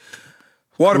cooties?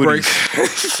 Water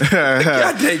breaks.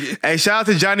 God dang it. Hey, shout out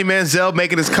to Johnny Manziel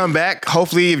making his comeback.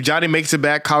 Hopefully, if Johnny makes it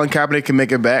back, Colin Kaepernick can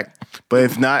make it back. But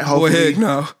if not, hopefully. Well, heck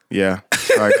no. Yeah.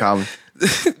 All right, Colin.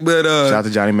 But shout out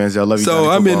to Johnny Manziel. Love you, so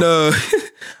Johnny.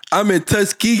 I'm in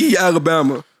Tuskegee,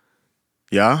 Alabama.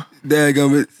 Yeah?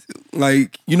 Daggum,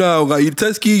 like, you know, like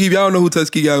Tuskegee, if y'all don't know who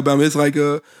Tuskegee, Alabama, it's like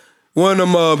one of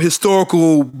them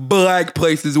historical black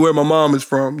places where my mom is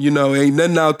from. You know, ain't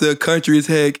nothing out there, country as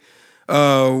heck. You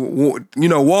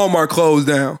know, Walmart closed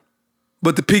down,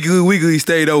 but the Piggly Wiggly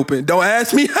stayed open. Don't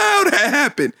ask me how that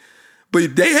happened,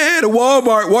 but they had a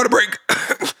Walmart water break.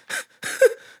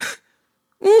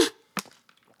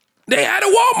 They had a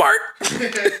Walmart, and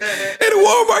the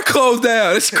Walmart closed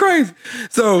down. It's crazy.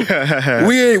 So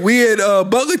we had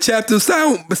Butler Chapter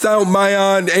South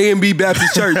Mayan A&B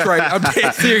Baptist Church, right? I'm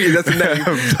dead serious. That's the name.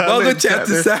 Butler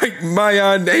Chapter South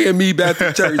Mayan A&B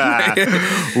Baptist Church. Right?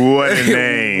 What a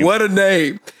name! What a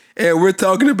name! And we're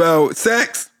talking about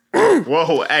sex.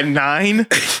 Whoa! At 9.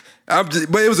 But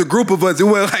it was a group of us. It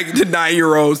wasn't like the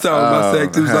 9-year-olds talking about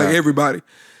sex. It was like everybody.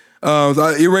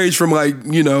 So it ranged from, like,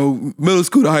 you know, middle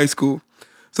school to high school.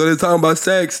 So they're talking about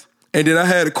sex, and then I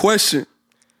had a question,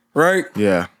 right?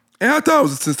 Yeah. And I thought it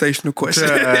was a sensational question.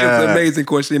 It was an amazing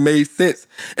question. It made sense.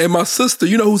 And my sister,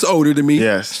 you know who's older than me?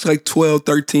 Yes. She's like 12,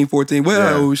 13, 14. Well,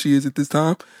 how old she is at this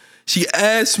time. She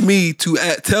asked me to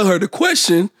tell her the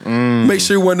question, make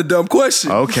sure it wasn't a dumb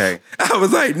question. Okay. I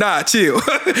was like, nah, chill.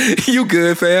 You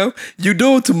good, fam. You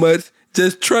doing too much.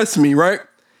 Just trust me, right?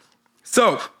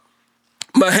 So,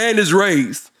 my hand is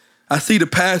raised. I see the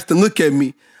pastor look at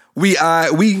me. We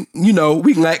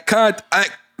lack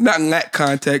contact. Not lack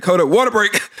contact. Hold up. Water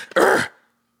break.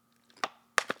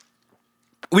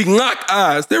 We locked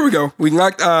eyes. There we go. We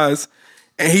locked eyes.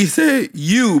 And he said,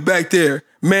 you back there,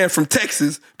 man from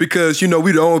Texas, because, we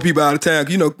the only people out of town.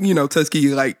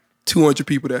 Tuskegee, like 200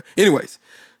 people there. Anyways.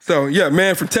 So, yeah,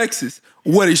 man from Texas.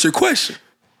 What is your question?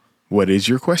 What is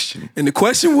your question? And the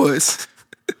question was...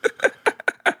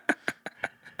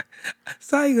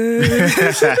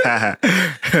 Silence.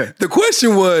 The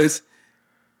question was...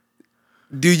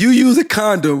 Do you use a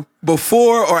condom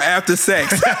before or after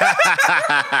sex?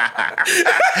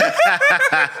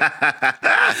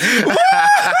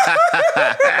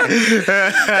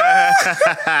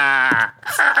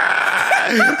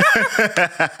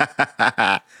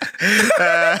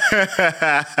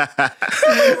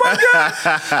 Oh my God.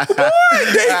 Boy,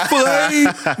 they played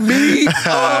me up,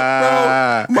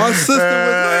 bro. My sister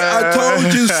was like, I told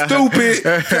you, stupid,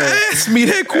 to ask me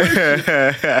that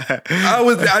question.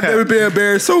 I've never been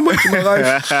embarrassed so much in my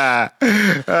life. I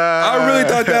really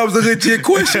thought that was a legit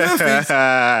question, Hafeez.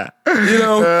 I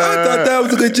thought that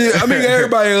was a legit. I mean,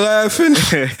 everybody laughing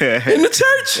in the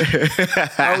church.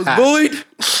 I was bullied.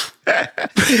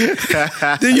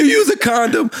 Do you use a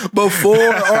condom before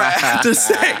or after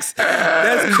sex?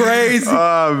 That's crazy.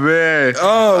 Oh man.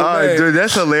 Man. Dude,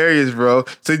 that's hilarious, bro.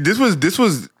 So this was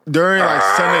during like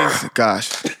Sundays.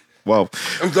 Gosh. Whoa.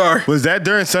 I'm sorry. Was that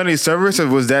during Sunday service or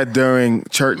was that during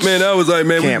church? Man, that was like,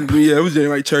 camp? It was during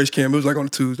like church camp. It was like on a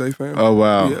Tuesday, fam. Oh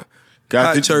wow. Yeah.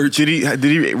 God, church. Did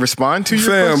he respond to you,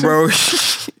 fam, bro?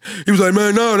 He was like,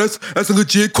 man, no, that's a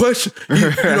legit question.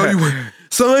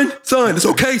 Son, it's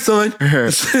okay, son.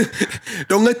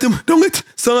 Don't let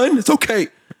son, it's okay.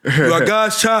 You are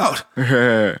God's child.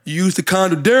 You use the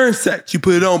condom during sex. You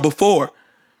put it on before.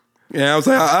 Yeah, I was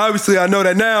like, obviously I know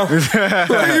that now.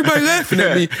 Everybody laughing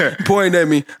at me, pointing at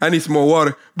me. I need some more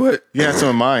water, but you had some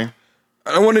of mine.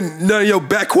 I don't want none of your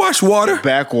backwash water.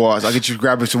 Backwash. I'll get you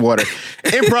grabbing some water.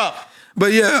 Improv.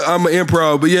 But yeah, I'm an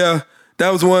improv. But yeah, that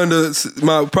was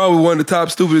probably one of the top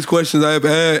stupidest questions I ever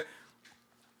had.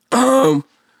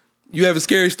 You have a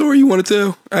scary story you want to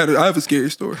tell? I have a scary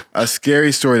story. A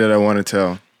scary story that I want to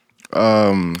tell.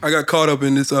 I got caught up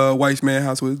in this white man's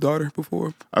house with his daughter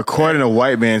before. Caught in a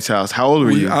white man's house. How old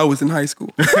were you? I was in high school.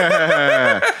 Paint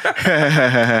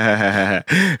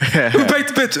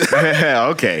the picture.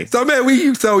 Okay. So man,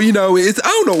 it's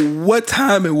I don't know what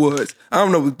time it was. I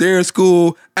don't know if it was during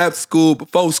school, after school,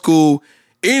 before school.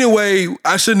 Anyway,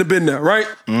 I shouldn't have been there, right?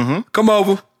 Mm-hmm. Come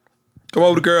over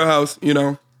to the girl house,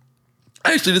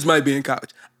 Actually, this might be in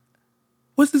college.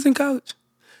 What's this in college?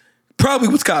 Probably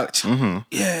was college. Mm-hmm.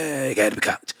 Yeah, it got to be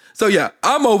college. So yeah,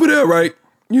 I'm over there, right?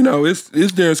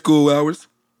 It's during school hours.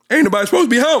 Ain't nobody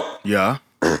supposed to be home. Yeah.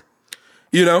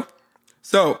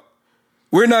 So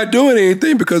we're not doing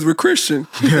anything because we're Christian.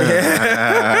 We're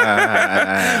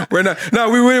not. No,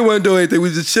 we really wasn't doing anything. We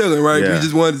was just chilling, right? Yeah. We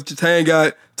just wanted to just hang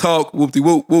out, talk,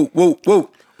 whoop-de-whoop, whoop, whoop,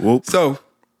 whoop. Whoop. So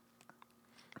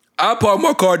I parked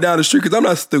my car down the street because I'm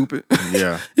not stupid.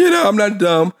 Yeah. I'm not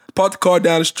dumb. Parked the car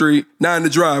down the street, not in the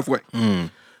driveway.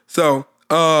 So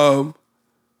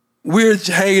we're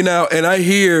hanging out, and I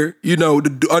hear,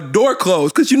 a door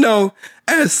closed. Because,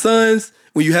 as sons,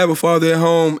 when you have a father at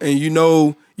home and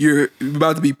you're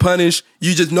about to be punished,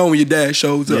 you just know when your dad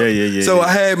shows up. Yeah. So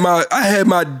I had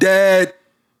my dad,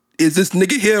 is this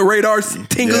nigga here radar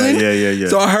tingling? Yeah.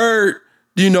 So I heard,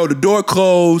 the door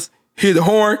closed, hear the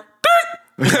horn.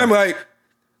 I'm like,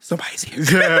 somebody's here.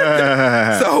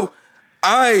 So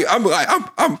I'm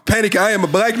panicking. I am a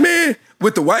black man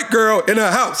with the white girl in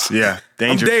her house. Yeah,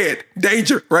 danger. I'm dead.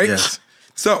 Danger, right? Yes.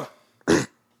 So,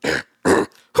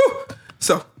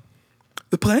 so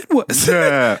the plan was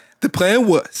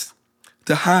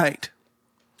to hide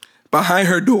behind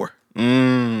her door,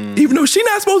 even though she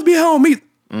not supposed to be home either.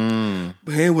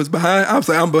 But hand was behind. I was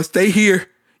like, I'm gonna stay here.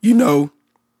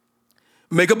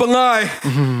 Make up a lie.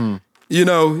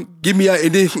 Get me out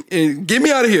and get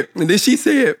me out of here. And then she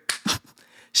said,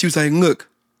 she was like, look,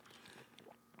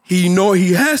 he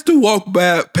has to walk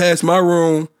past my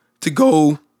room to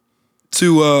go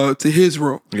to his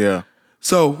room. Yeah.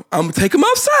 So I'm gonna take him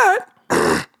outside.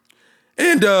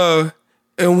 And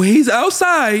when he's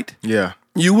outside, yeah,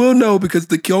 You will know because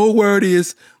the code word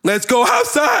is "let's go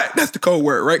outside." That's the code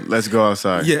word, right? Let's go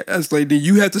outside. Yeah, that's like then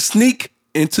you have to sneak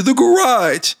into the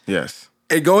garage Yes.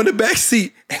 and go in the back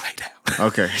seat and lay down.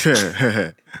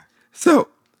 Okay. So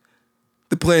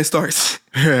the plan starts.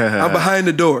 I'm behind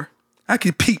the door. I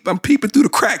can peep. I'm peeping through the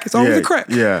crack. It's always a crack.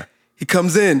 Yeah. He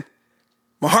comes in.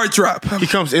 My heart drop. He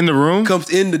comes in the room? Comes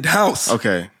in the house.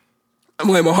 Okay. I'm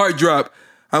like, my heart drop.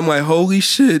 I'm like, holy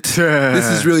shit. This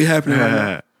is really happening right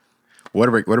now.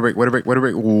 Water break.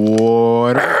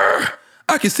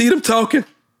 I can see them talking,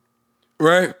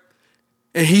 right?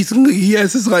 And he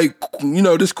has this like,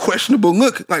 this questionable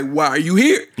look. Like, why are you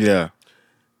here? Yeah.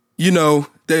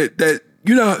 That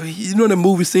the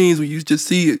movie scenes where you just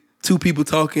see two people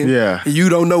talking. Yeah. And you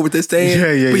don't know what they're saying.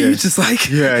 Yeah. But you just like,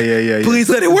 yeah. Please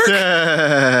let it work.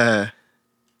 Yeah.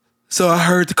 So I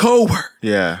heard the code word.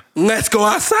 Yeah. Let's go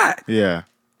outside. Yeah.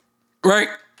 Right?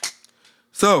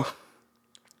 So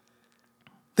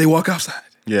they walk outside.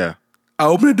 Yeah. I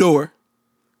open the door.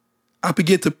 I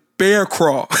begin to bear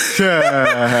crawl. Because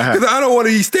I don't want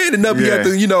to be standing up. You have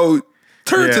to,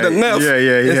 turn to the left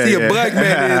and see a black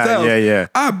man in his house. Yeah.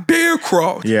 I bear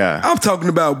crawled. Yeah. I'm talking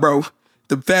about, bro,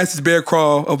 the fastest bear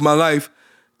crawl of my life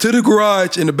to the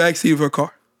garage in the backseat of her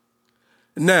car.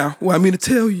 Now, what I mean to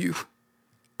tell you,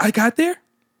 I got there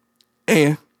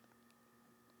and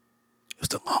it was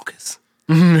the longest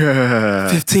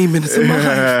 15 minutes of my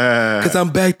life because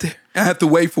I'm back there. I have to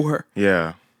wait for her.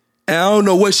 Yeah. And I don't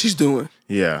know what she's doing.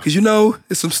 Yeah. Because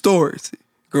there's some stories.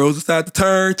 Girls decide to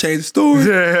turn, change the story.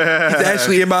 Yeah. He's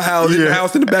actually in my house, in the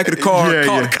house in the back of the car,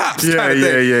 call the cops.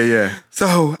 Yeah.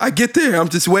 So I get there, I'm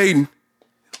just waiting.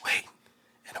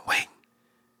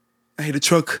 I hear the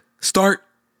truck start,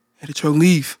 I hear the truck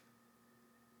leave.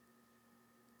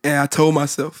 And I told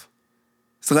myself,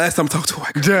 it's the last time I talked to a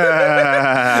white girl.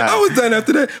 I was done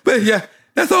after that. But yeah,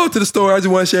 that's all to the story. I just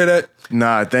want to share that.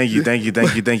 Nah, thank you.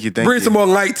 Bring some more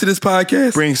light to this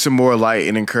podcast. Bring some more light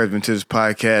and encouragement to this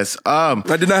podcast. I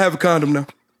did not have a condom, though.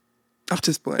 I'm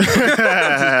just playing.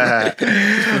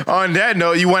 On that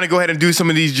note, you want to go ahead and do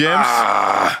some of these gems?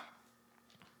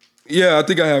 Yeah, I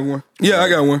think I have one. Yeah, I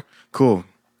got one. Cool.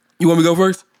 You want me to go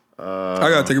first? I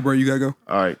got to take a break. You got to go.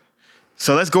 All right.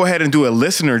 So let's go ahead and do a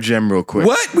listener gem real quick.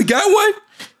 What? We got one?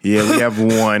 Yeah, we have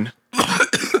one.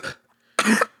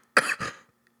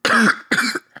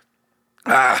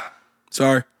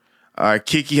 Sorry. All right,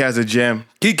 Kiki has a gem.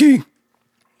 Kiki.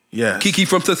 Yeah. Kiki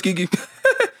from Tuskegee.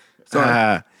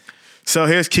 Sorry. So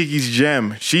here's Kiki's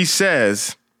gem. She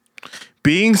says,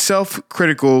 being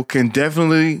self-critical can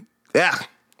definitely...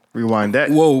 rewind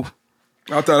that. Whoa.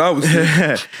 I thought I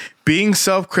was... Being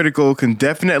self-critical can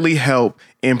definitely help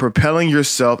in propelling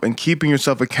yourself and keeping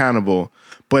yourself accountable.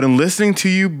 But in listening to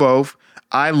you both,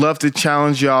 I love to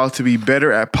challenge y'all to be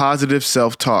better at positive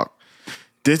self-talk.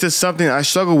 This is something I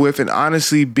struggle with, and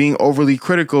honestly, being overly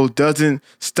critical doesn't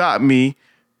stop me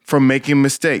from making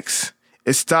mistakes.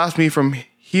 It stops me from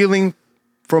healing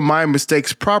from my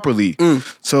mistakes properly.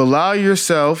 So allow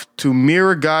yourself to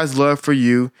mirror God's love for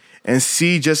you and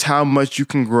see just how much you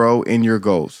can grow in your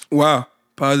goals. Wow.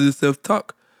 Positive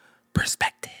self-talk.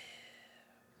 Perspective.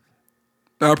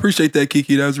 I appreciate that,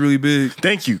 Kiki. That was really big.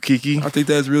 Thank you, Kiki. I think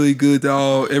that's really good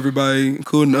to everybody,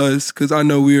 including us, because I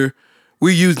know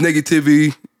we use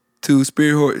negativity to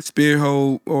spear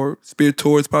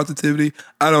towards positivity.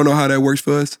 I don't know how that works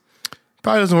for us.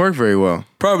 Probably doesn't work very well.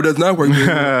 Probably does not work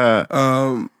very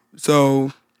well.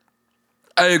 So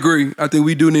I agree. I think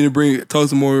we do need to talk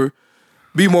some more,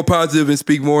 be more positive and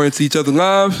speak more into each other's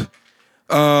lives.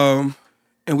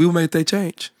 And we will make that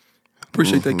change.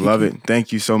 Appreciate that, Kiki. Love it.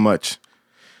 Thank you so much.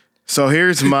 So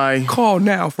here's my... Call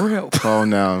now for help. Call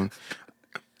now.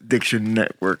 Diction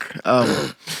Network.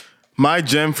 My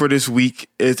gem for this week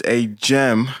is a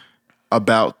gem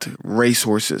about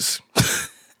racehorses.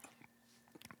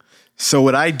 So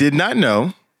what I did not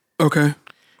know... Okay.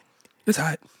 It's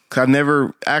hot. Because I've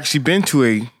never actually been to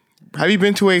a... Have you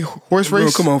been to a horse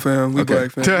race? Bro, come on, fam. We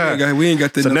black, fam. We ain't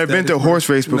got the... So I've never been to a horse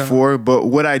race before, but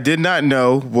what I did not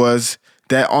know was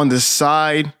that on the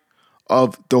side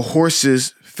of the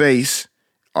horse's face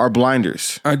are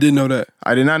blinders. I did know that.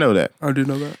 I did not know that. I did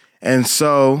know that. And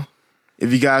so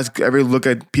if you guys ever look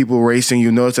at people racing,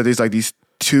 you'll notice that there's like these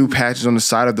two patches on the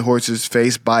side of the horse's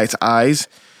face by its eyes,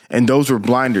 and those were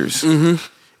blinders. Mm-hmm.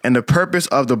 And the purpose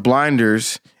of the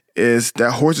blinders is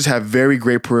that horses have very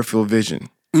great peripheral vision.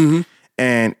 Mm-hmm.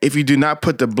 And if you do not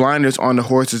put the blinders on the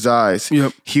horse's eyes,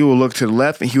 he will look to the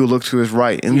left and he will look to his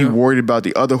right and be worried about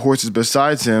the other horses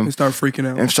besides him. And start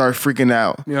freaking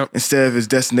out. Instead of his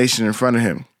destination in front of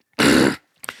him.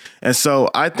 And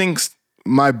so I think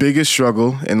my biggest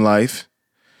struggle in life,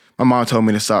 my mom told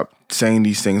me to stop saying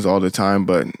these things all the time,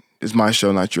 but it's my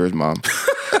show, not yours, Mom.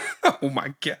 Oh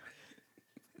my God.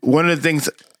 One of the things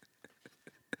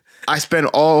I spend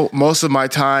most of my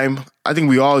time, I think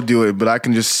we all do it, but I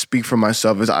can just speak for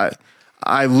myself, is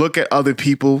I look at other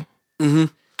people and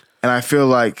I feel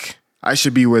like I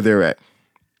should be where they're at.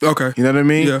 Okay. You know what I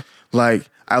mean? Yeah. Like,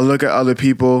 I look at other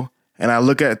people and I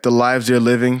look at the lives they're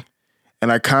living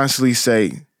and I constantly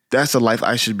say, that's the life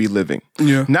I should be living.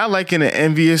 Yeah. Not like in an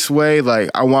envious way, like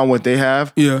I want what they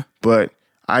have. Yeah. But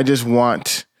I just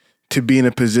want to be in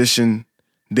a position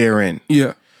they're in.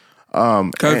 Yeah.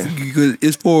 Cause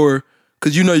it's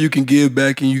because you can give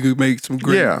back and you can make some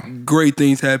great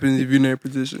things happen if you're in that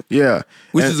position. Yeah.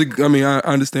 I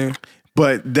understand.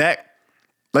 But that,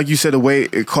 like you said, the way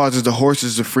it causes the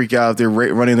horses to freak out, they're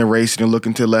running the race and they're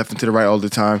looking to the left and to the right all the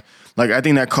time. Like, I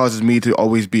think that causes me to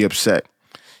always be upset,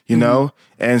 you know?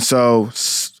 And so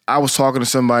I was talking to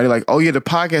somebody like, oh yeah, the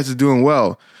podcast is doing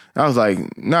well. And I was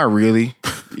like, not really.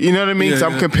 You know what I mean? So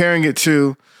I'm comparing it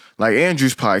to like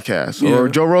Andrew's podcast or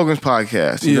Joe Rogan's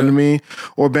podcast, you know what I mean?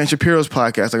 Or Ben Shapiro's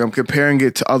podcast. Like, I'm comparing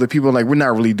it to other people. Like, we're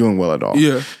not really doing well at all.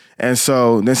 Yeah. And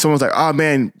so then someone's like, oh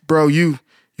man, bro, you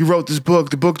wrote this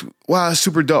book. The book, wow, it's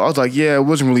super dope. I was like, yeah, it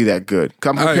wasn't really that good.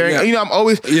 I'm comparing, I'm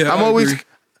always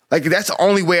like, that's the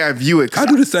only way I view it. I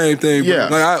do the same thing. Bro.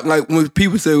 Yeah. Like when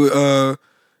people say,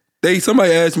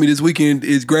 somebody asked me this weekend,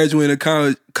 is graduating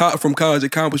from college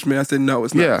accomplishment? I said, no,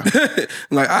 it's not. Yeah.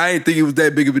 Like, I didn't think it was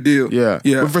that big of a deal. Yeah.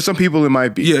 Yeah. But for some people, it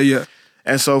might be. Yeah, yeah.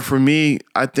 And so for me,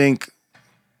 I think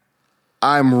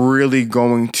I'm really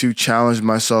going to challenge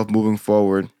myself moving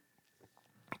forward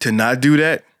to not do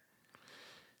that.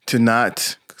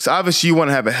 So obviously you want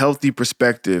to have a healthy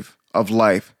perspective of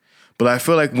life. But I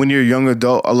feel like when you're a young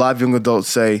adult, a lot of young adults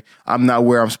say, I'm not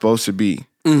where I'm supposed to be.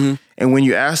 Mm-hmm. And when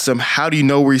you ask them, how do you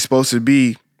know where you're supposed to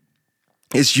be?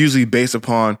 It's usually based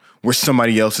upon where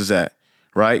somebody else is at,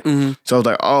 right? Mm-hmm. So it's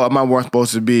like, oh, I'm not where I'm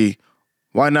supposed to be.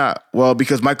 Why not? Well,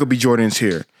 because Michael B. Jordan's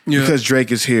here. Yeah. Because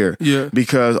Drake is here. Yeah.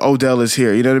 Because Odell is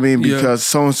here. You know what I mean? Because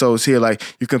so-and-so is here. Like,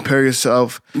 you compare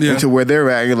yourself into where they're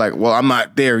at, and you're like, well, I'm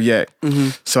not there yet. Mm-hmm.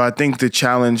 So I think the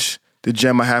challenge, the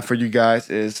gem I have for you guys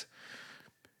is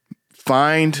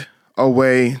find a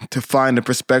way to find a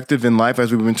perspective in life,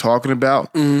 as we've been talking about,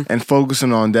 and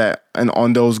focusing on that and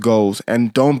on those goals.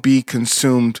 And don't be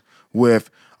consumed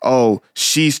with, oh,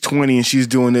 she's 20 and she's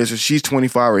doing this, or she's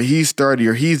 25, or he's 30,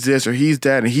 or he's this, or he's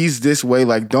that, and he's this way.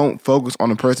 Like, don't focus on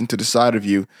the person to the side of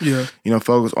you. Yeah.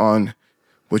 Focus on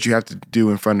what you have to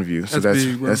do in front of you. So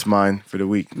that's mine for the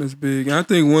week. That's big. And I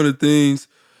think one of the things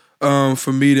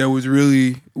for me that was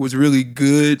really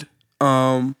good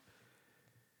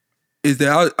is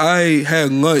that I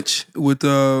had lunch with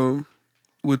the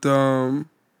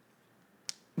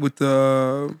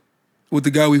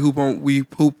guy we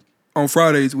hoop on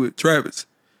Fridays with, Travis.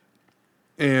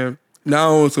 And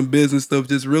now on some business stuff,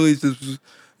 just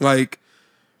like,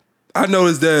 I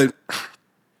noticed that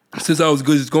since I was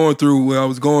just going through what I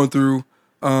was going through,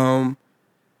 that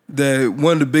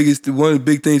one of the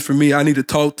big things for me, I need to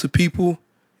talk to people,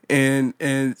 and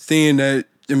seeing that,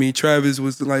 Travis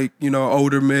was like,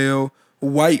 older male,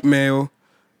 white male,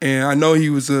 and I know he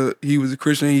was a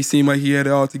Christian. He seemed like he had it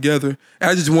all together.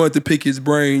 I just wanted to pick his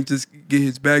brain, just get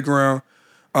his background.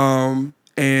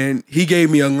 And he gave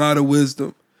me a lot of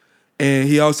wisdom, and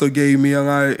he also gave me a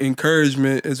lot of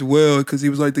encouragement as well, because he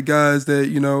was like, the guys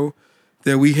that,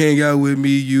 that we hang out with, me,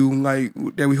 you, like,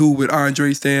 that we hoop with,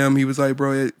 Andre, Sam, he was like,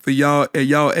 bro, for y'all, at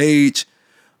y'all age,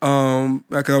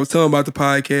 like I was telling about the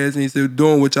podcast, and he said,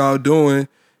 doing what y'all doing,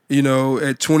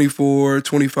 at 24,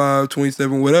 25,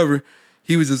 27, whatever,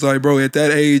 he was just like, bro, at that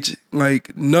age,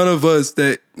 like, none of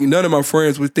my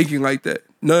friends were thinking like that.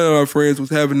 None of our friends was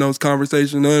having those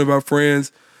conversations. None of our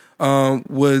friends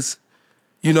was,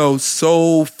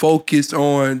 so focused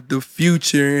on the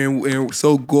future and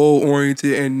so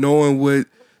goal-oriented and knowing what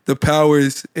the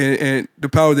powers and the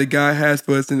power that God has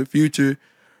for us in the future.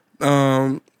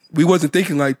 We wasn't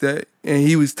thinking like that. And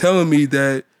he was telling me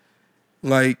that,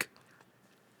 like,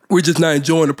 we're just not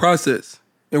enjoying the process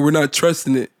and we're not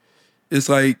trusting it. It's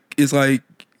like,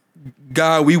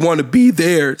 God, we want to be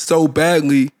there so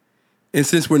badly. And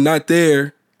since we're not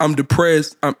there, I'm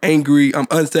depressed, I'm angry, I'm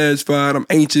unsatisfied, I'm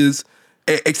anxious,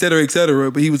 et cetera, et cetera.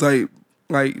 But he was like,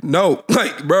 no,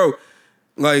 like, bro,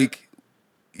 like,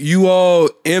 you all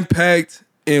impact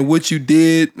and what you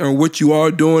did or what you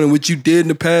are doing and what you did in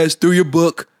the past through your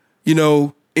book,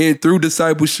 and through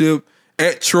discipleship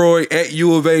at Troy, at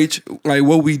U of H, like,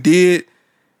 what we did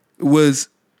was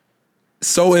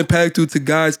so impactful to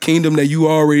God's kingdom that you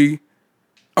already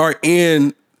are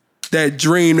in that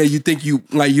dream that you think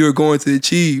you're going to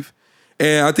achieve.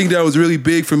 And I think that was really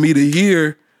big for me to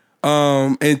hear,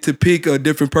 and to pick a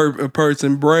different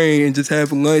person brain and just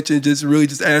have lunch and just really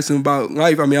just ask them about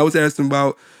life. I mean, I was asking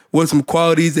about what's some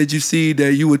qualities that you see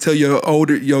that you would tell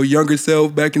your younger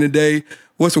self back in the day.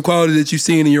 What's some qualities that you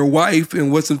see in your wife,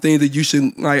 and what's some things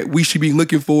that we should be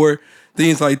looking for,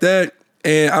 things like that.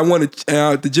 And I want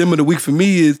to the gem of the week for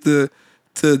me is to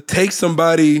take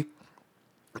somebody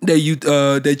that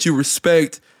you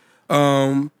respect,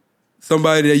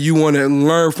 somebody that you want to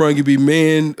learn from. It could be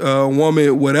man,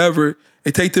 woman, whatever,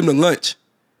 and take them to lunch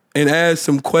and ask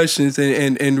some questions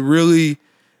and really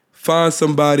find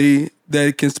somebody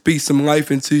that can speak some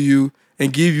life into you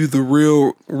and give you the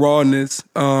real rawness.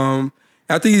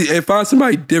 I think and find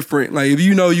somebody different. Like if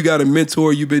you know you got a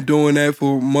mentor, you've been doing that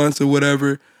for months or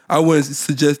whatever, I wouldn't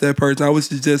suggest that person. I would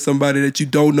suggest somebody that you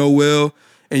don't know well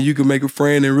and you can make a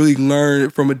friend and really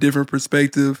learn from a different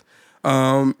perspective.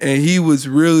 And he was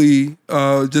really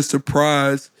just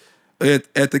surprised at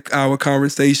our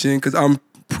conversation, because I'm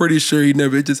pretty sure he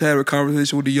never just had a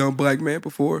conversation with a young black man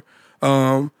before.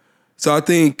 So I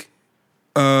think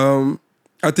you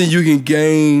can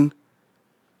gain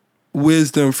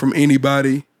wisdom from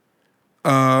anybody,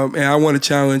 and I want to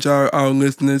challenge our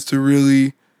listeners to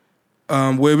really,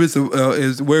 whether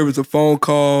it's a phone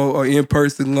call or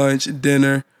in-person lunch,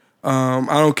 dinner, I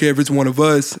don't care if it's one of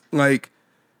us, like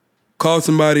call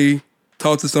somebody,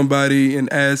 talk to somebody,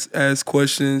 and ask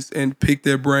questions and pick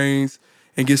their brains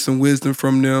and get some wisdom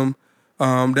from them.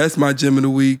 That's my gem of the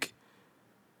week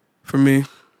for me.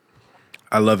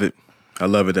 I love it.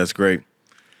 That's great.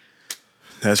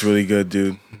 That's really good,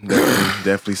 dude.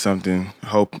 Definitely something.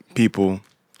 Hope people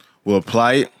will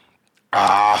apply it.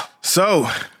 So,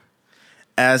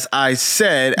 as I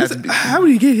said, how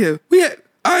did you get here?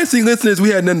 Honestly, listeners, we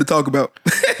had nothing to talk about.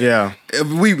 Yeah. I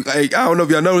don't know if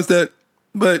y'all noticed that,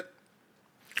 but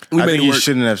I think you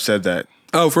shouldn't have said that.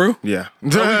 Oh, for real? Yeah.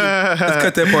 Let's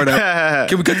cut that part out.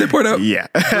 Can we cut that part out? Yeah.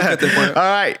 Let's cut that part out. All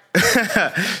right.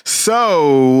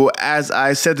 So, as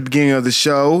I said at the beginning of the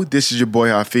show, this is your boy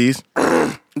Hafeez.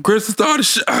 Chris is starting the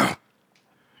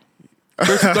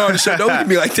show. Don't look at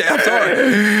me like that. I'm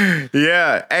sorry.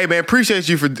 Yeah. Hey, man, appreciate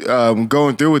you for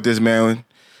going through with this, man.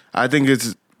 I think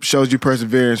it shows you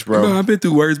perseverance, bro. No, I've been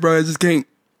through words, bro.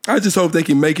 I just hope they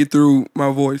can make it through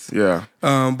my voice. Yeah.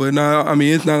 But no, I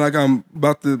mean, it's not like I'm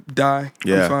about to die.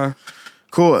 Yeah. I'm fine.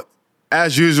 Cool.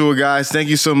 As usual, guys, thank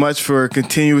you so much for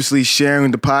continuously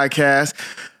sharing the podcast.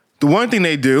 The one thing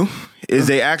they do is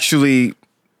they actually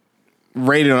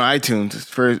rate it on iTunes.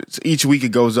 For each week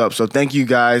it goes up. So thank you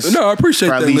guys. No, I appreciate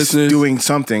for at that, least listeners. doing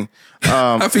something.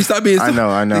 Hafeez, stop being. I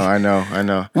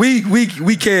know.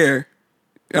 We care.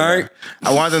 All right.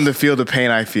 I want them to feel the pain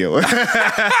I feel. Oh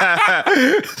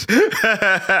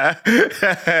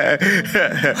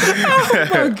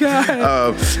my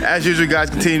God. As usual, guys,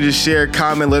 continue to share,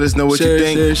 comment, let us know what you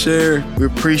think. Share. We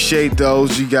appreciate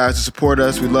those you guys who support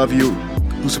us. We love you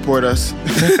who support us.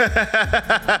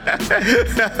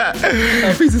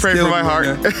 Pray for my heart.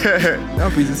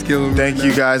 That piece is killing me. Thank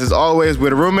you guys. As always,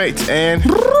 we're the roommates, and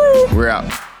we're out.